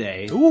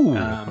birthday. Ooh,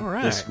 all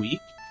right. This week.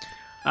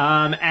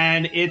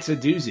 And it's a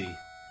doozy.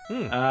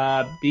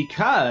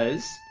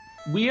 Because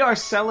we are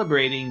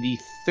celebrating the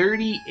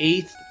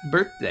 38th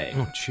birthday.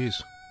 Oh,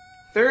 jeez.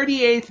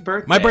 38th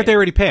birthday. My birthday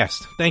already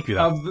passed. Thank you,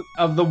 though.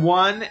 Of the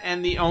one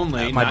and the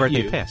only. My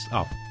birthday passed.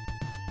 Oh.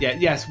 Yeah,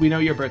 yes, we know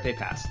your birthday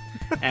passed.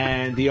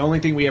 And the only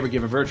thing we ever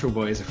give a Virtual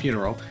Boy is a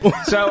funeral.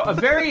 So a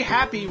very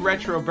happy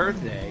retro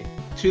birthday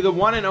to the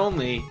one and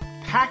only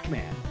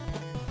Pac-Man.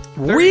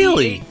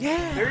 Really?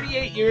 Yeah.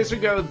 38 years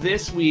ago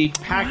this week,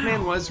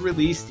 Pac-Man was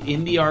released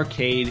in the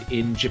arcade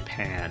in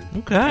Japan.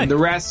 Okay. And the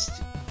rest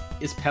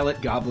is pellet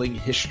gobbling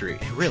history.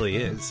 It really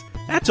is.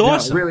 That's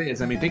awesome. No, it really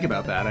is. I mean, think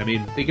about that. I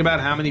mean, think about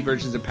how many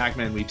versions of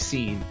Pac-Man we've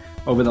seen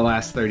over the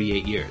last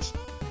 38 years.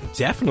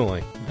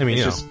 Definitely. I mean,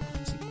 it's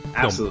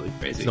absolutely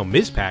crazy. It's no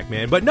Ms.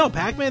 Pac-Man, but no,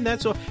 Pac-Man,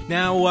 that's all.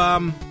 Now,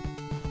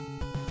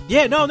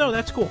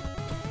 that's cool.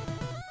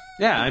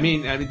 Yeah, I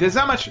mean, there's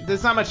not much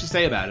to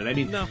say about it. I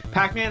mean, no.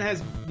 Pac-Man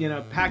has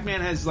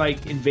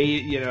like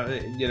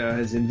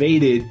has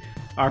invaded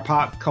our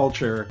pop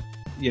culture,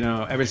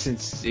 ever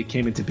since it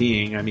came into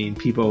being. I mean,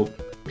 people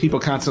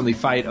constantly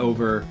fight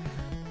over,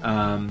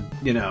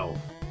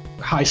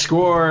 high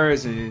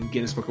scores and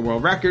Guinness Book of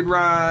World Record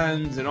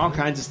runs and all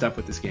kinds of stuff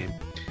with this game.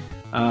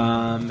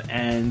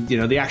 And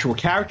the actual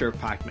character of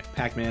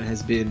Pac-Man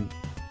has been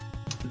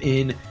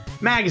in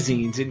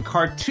magazines, in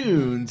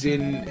cartoons,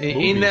 in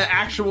the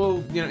actual,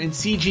 in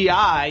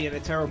CGI in a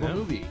terrible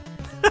movie.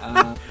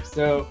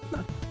 So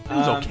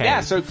okay.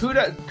 Yeah, so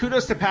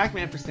kudos to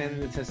Pac-Man for standing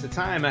the test of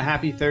time. A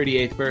happy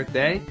 38th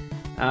birthday.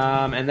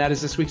 And that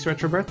is this week's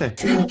retro birthday.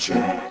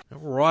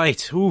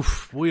 Right.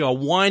 Oof. We are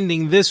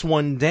winding this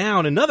one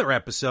down. Another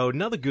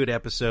good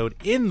episode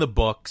in the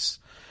books.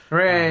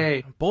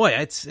 Hooray. Boy,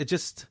 it's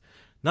just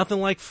nothing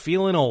like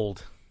feeling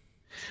old.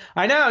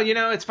 I know,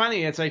 it's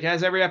funny. It's like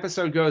as every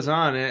episode goes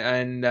on,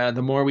 and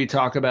the more we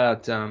talk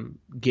about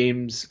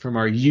games from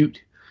our youth,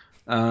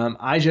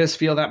 I just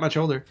feel that much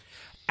older.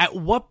 At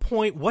what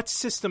point, what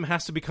system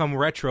has to become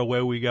retro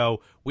where we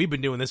go, we've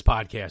been doing this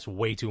podcast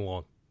way too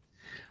long?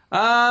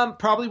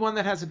 Probably one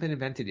that hasn't been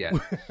invented yet.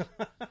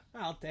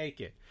 I'll take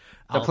it.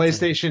 The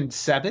PlayStation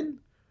 7?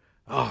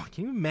 Oh,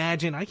 can you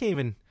imagine? I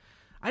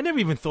never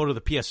even thought of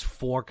the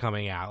PS4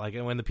 coming out. Like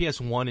when the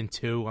PS1 and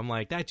 2, I'm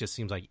like, that just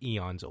seems like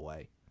eons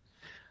away.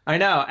 I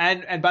know,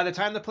 and by the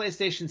time the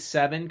PlayStation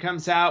 7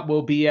 comes out,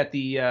 we'll be at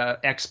the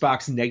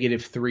Xbox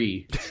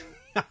 -3.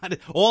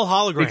 All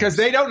holograms. Because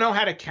they don't know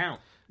how to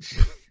count.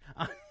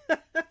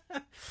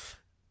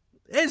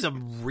 There's a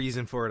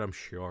reason for it, I'm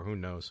sure. Who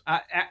knows?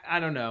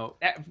 I don't know.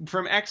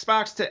 From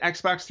Xbox to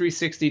Xbox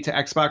 360 to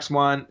Xbox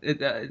One,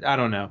 I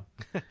don't know.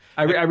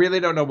 I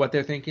really don't know what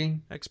they're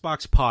thinking.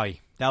 Xbox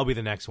Pi. That'll be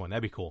the next one.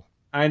 That'd be cool.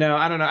 I know.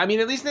 I don't know. I mean,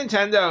 at least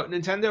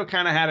Nintendo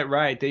kind of had it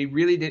right. They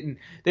really didn't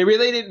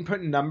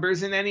put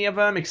numbers in any of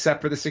them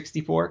except for the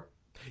 64.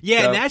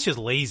 Yeah, and that's just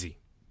lazy.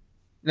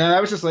 No,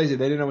 that was just lazy.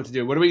 They didn't know what to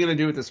do. What are we going to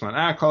do with this one?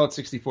 Call it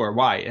 64.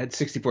 Why? It had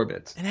 64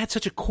 bits. And that's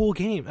such a cool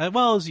game. Well, it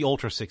was the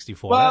Ultra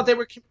 64. Well, they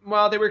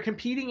were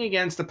competing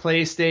against the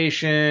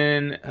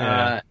PlayStation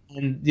and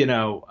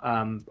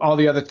all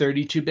the other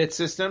 32-bit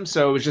systems.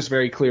 So it was just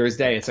very clear as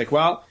day. It's like,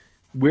 well,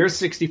 we're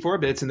 64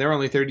 bits and they're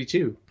only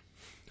 32.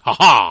 Ha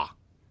ha!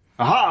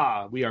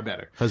 Aha! We are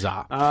better.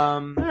 Huzzah!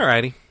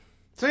 Alrighty.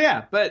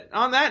 yeah, but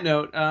on that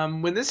note,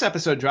 when this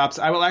episode drops,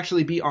 I will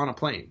actually be on a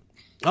plane.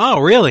 Oh,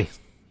 really?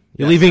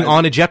 You're leaving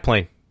on a jet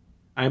plane?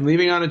 I'm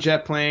leaving on a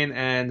jet plane,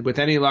 and with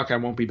any luck, I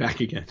won't be back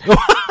again.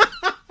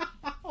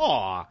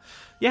 Aw,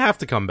 you have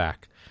to come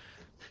back.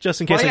 Just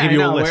in case I give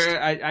you a list.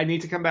 I need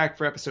to come back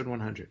for episode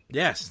 100.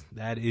 Yes,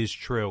 that is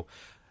true.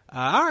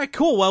 All right,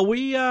 cool. Well,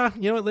 we,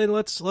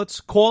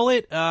 let's call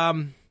it.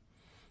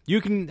 You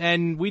can,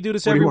 and we do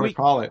this every week.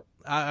 Call it?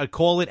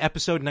 Call it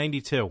episode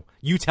 92.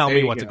 You tell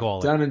me what to call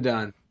it. Done and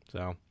done.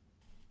 So,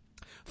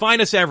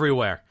 find us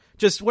everywhere.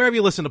 Just wherever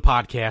you listen to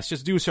podcasts,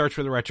 just do search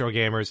for the Retro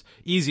Gamers.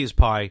 Easy as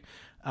pie.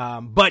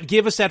 But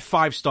give us that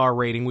 5-star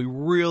rating. We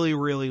really,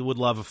 really would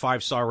love a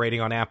 5-star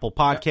rating on Apple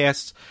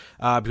Podcasts.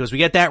 Because we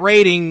get that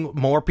rating,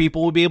 more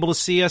people will be able to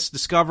see us,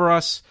 discover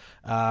us.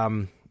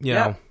 You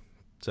know.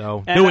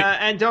 So do it.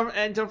 And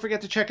don't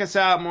forget to check us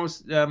out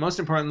most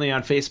importantly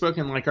on Facebook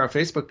and like our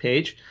Facebook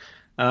page.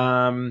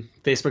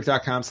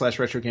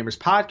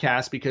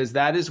 Facebook.com/RetroGamersPodcast, because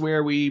that is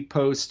where we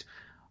post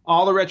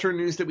all the retro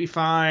news that we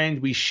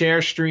find. We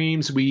share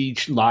streams. We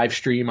live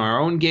stream our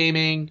own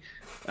gaming.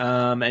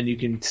 And you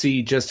can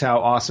see just how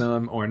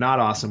awesome or not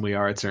awesome we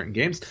are at certain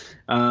games.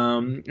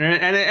 And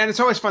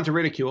it's always fun to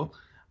ridicule.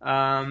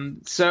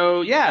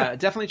 So yeah,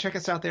 definitely check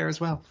us out there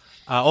as well.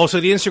 Also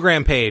the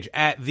Instagram page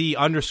at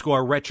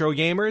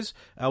 @the_RetroGamers.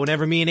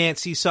 Whenever me and Ant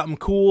see something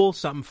cool,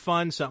 something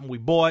fun, something we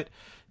bought,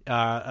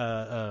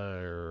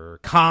 con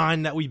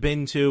that we've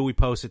been to, we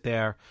post it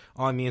there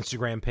on the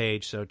Instagram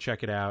page. So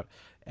check it out.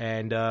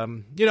 And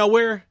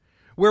we're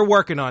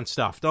working on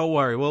stuff. Don't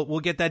worry.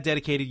 We'll get that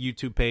dedicated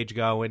YouTube page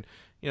going.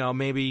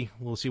 Maybe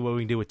we'll see what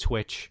we can do with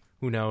Twitch.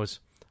 Who knows?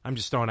 I'm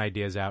just throwing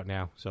ideas out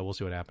now, so we'll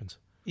see what happens.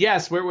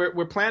 Yes,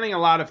 we're planning a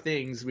lot of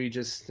things. We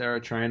just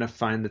are trying to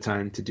find the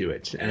time to do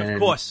it. And of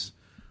course,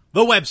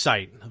 the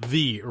website,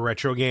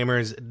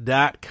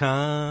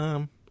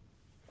 theretrogamers.com.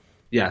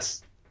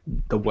 Yes,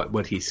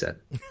 what he said.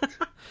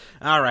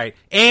 All right,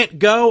 Ant,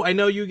 go. I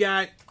know you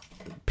got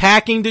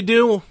packing to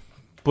do.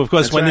 But of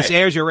course, when this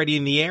airs, you're already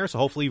in the air, so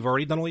hopefully you've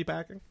already done all your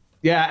packing.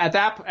 Yeah, at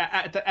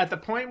the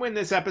point when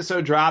this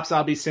episode drops,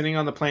 I'll be sitting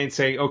on the plane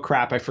saying, "Oh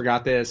crap, I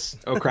forgot this.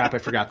 Oh crap, I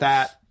forgot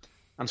that.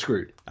 I'm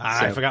screwed."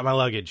 I forgot my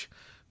luggage.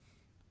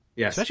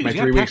 Yes, especially my you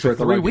got 3 weeks worth of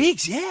 3 luggage.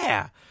 weeks.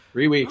 Yeah,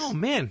 3 weeks. Oh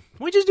man,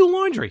 why don't you just do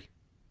laundry?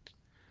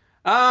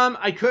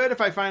 I could if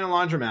I find a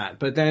laundromat,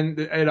 but then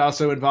it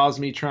also involves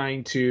me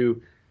trying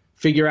to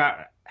figure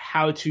out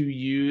how to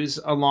use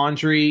a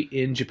laundry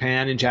in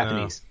Japan in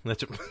Japanese.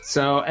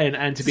 So,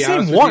 and to be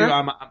honest with you,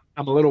 I'm a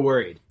little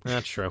worried.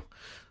 That's true.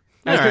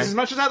 Because as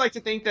much as I'd like to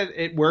think that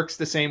it works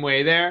the same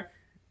way there,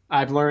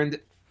 I've learned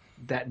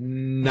that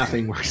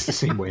nothing works the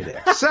same way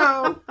there.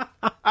 So,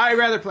 I'd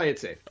rather play it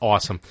safe.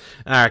 Awesome.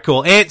 All right,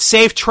 cool. And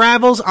safe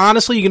travels.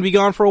 Honestly, you're going to be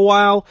gone for a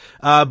while,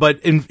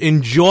 but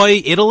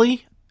enjoy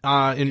Italy.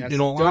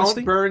 In all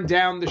honesty, don't burn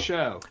down the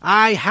show.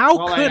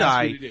 How could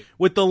I?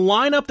 With the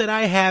lineup that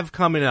I have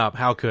coming up,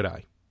 how could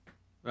I?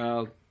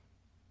 Well,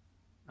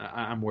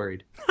 I'm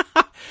worried.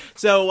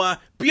 So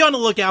be on the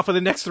lookout for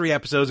the next 3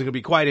 episodes. It's going to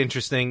be quite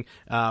interesting.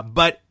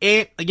 But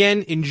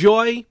again,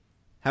 enjoy,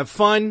 have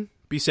fun,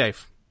 be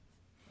safe.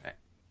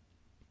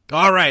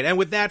 All right, and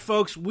with that,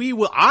 folks,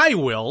 I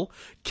will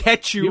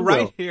catch you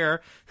right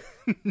here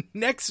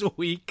next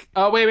week.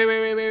 Oh, wait.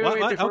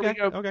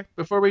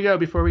 Before we go,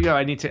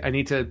 I need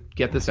to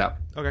get this out.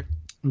 Okay.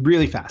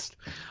 Really fast.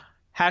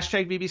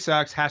 Hashtag VB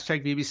sucks,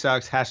 hashtag VB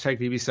sucks,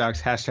 hashtag VB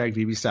sucks, hashtag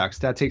VB sucks.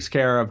 That takes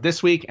care of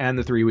this week and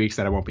the 3 weeks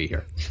that I won't be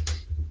here.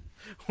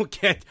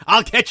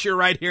 I'll catch you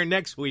right here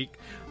next week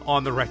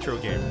on the Retro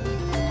Game.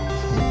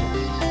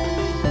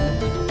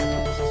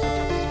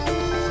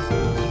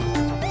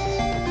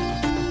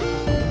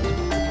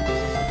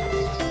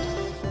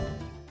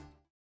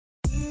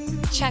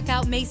 Check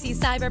out Macy's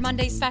Cyber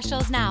Monday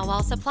specials now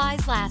while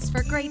supplies last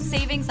for great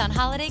savings on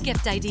holiday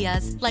gift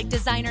ideas like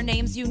designer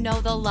names you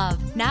know they'll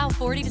love, now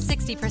 40 to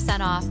 60%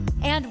 off.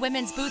 And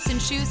women's boots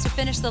and shoes to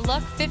finish the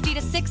look, 50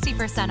 to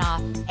 60%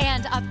 off.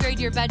 And upgrade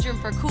your bedroom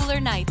for cooler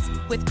nights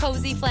with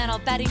cozy flannel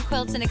bedding,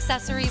 quilts, and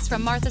accessories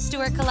from Martha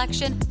Stewart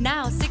Collection,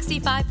 now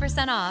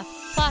 65% off.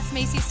 Plus,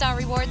 Macy's Star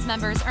Rewards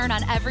members earn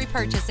on every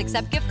purchase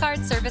except gift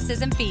cards,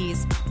 services, and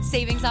fees.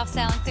 Savings off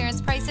sale and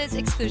clearance prices,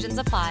 exclusions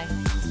apply.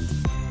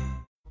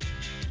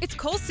 It's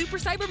Kohl's Super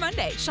Cyber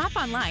Monday. Shop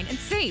online and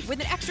save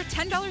with an extra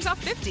 $10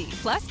 off 50.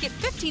 Plus, get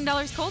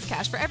 $15 Kohl's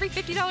cash for every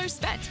 $50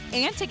 spent.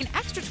 And take an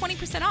extra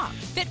 20% off.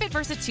 Fitbit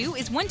Versa 2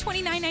 is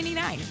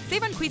 $129.99.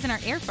 Save on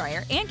Cuisinart Air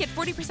Fryer and get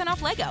 40%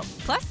 off Lego.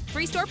 Plus,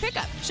 free store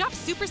pickup. Shop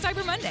Super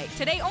Cyber Monday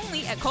today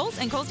only at Kohl's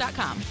and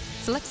Kohl's.com.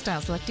 Select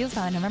styles, select deals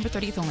valid November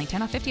 30th only.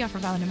 10 off 50 offer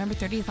valid November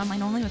 30th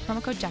online only with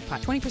promo code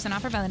JACKPOT. 20%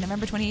 offer valid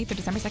November 28th through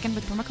December 2nd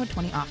with promo code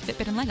 20 off.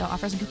 Fitbit and Lego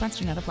offers and coupons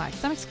do not apply.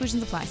 Some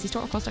exclusions apply. See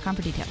store or Kohl's.com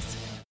for details.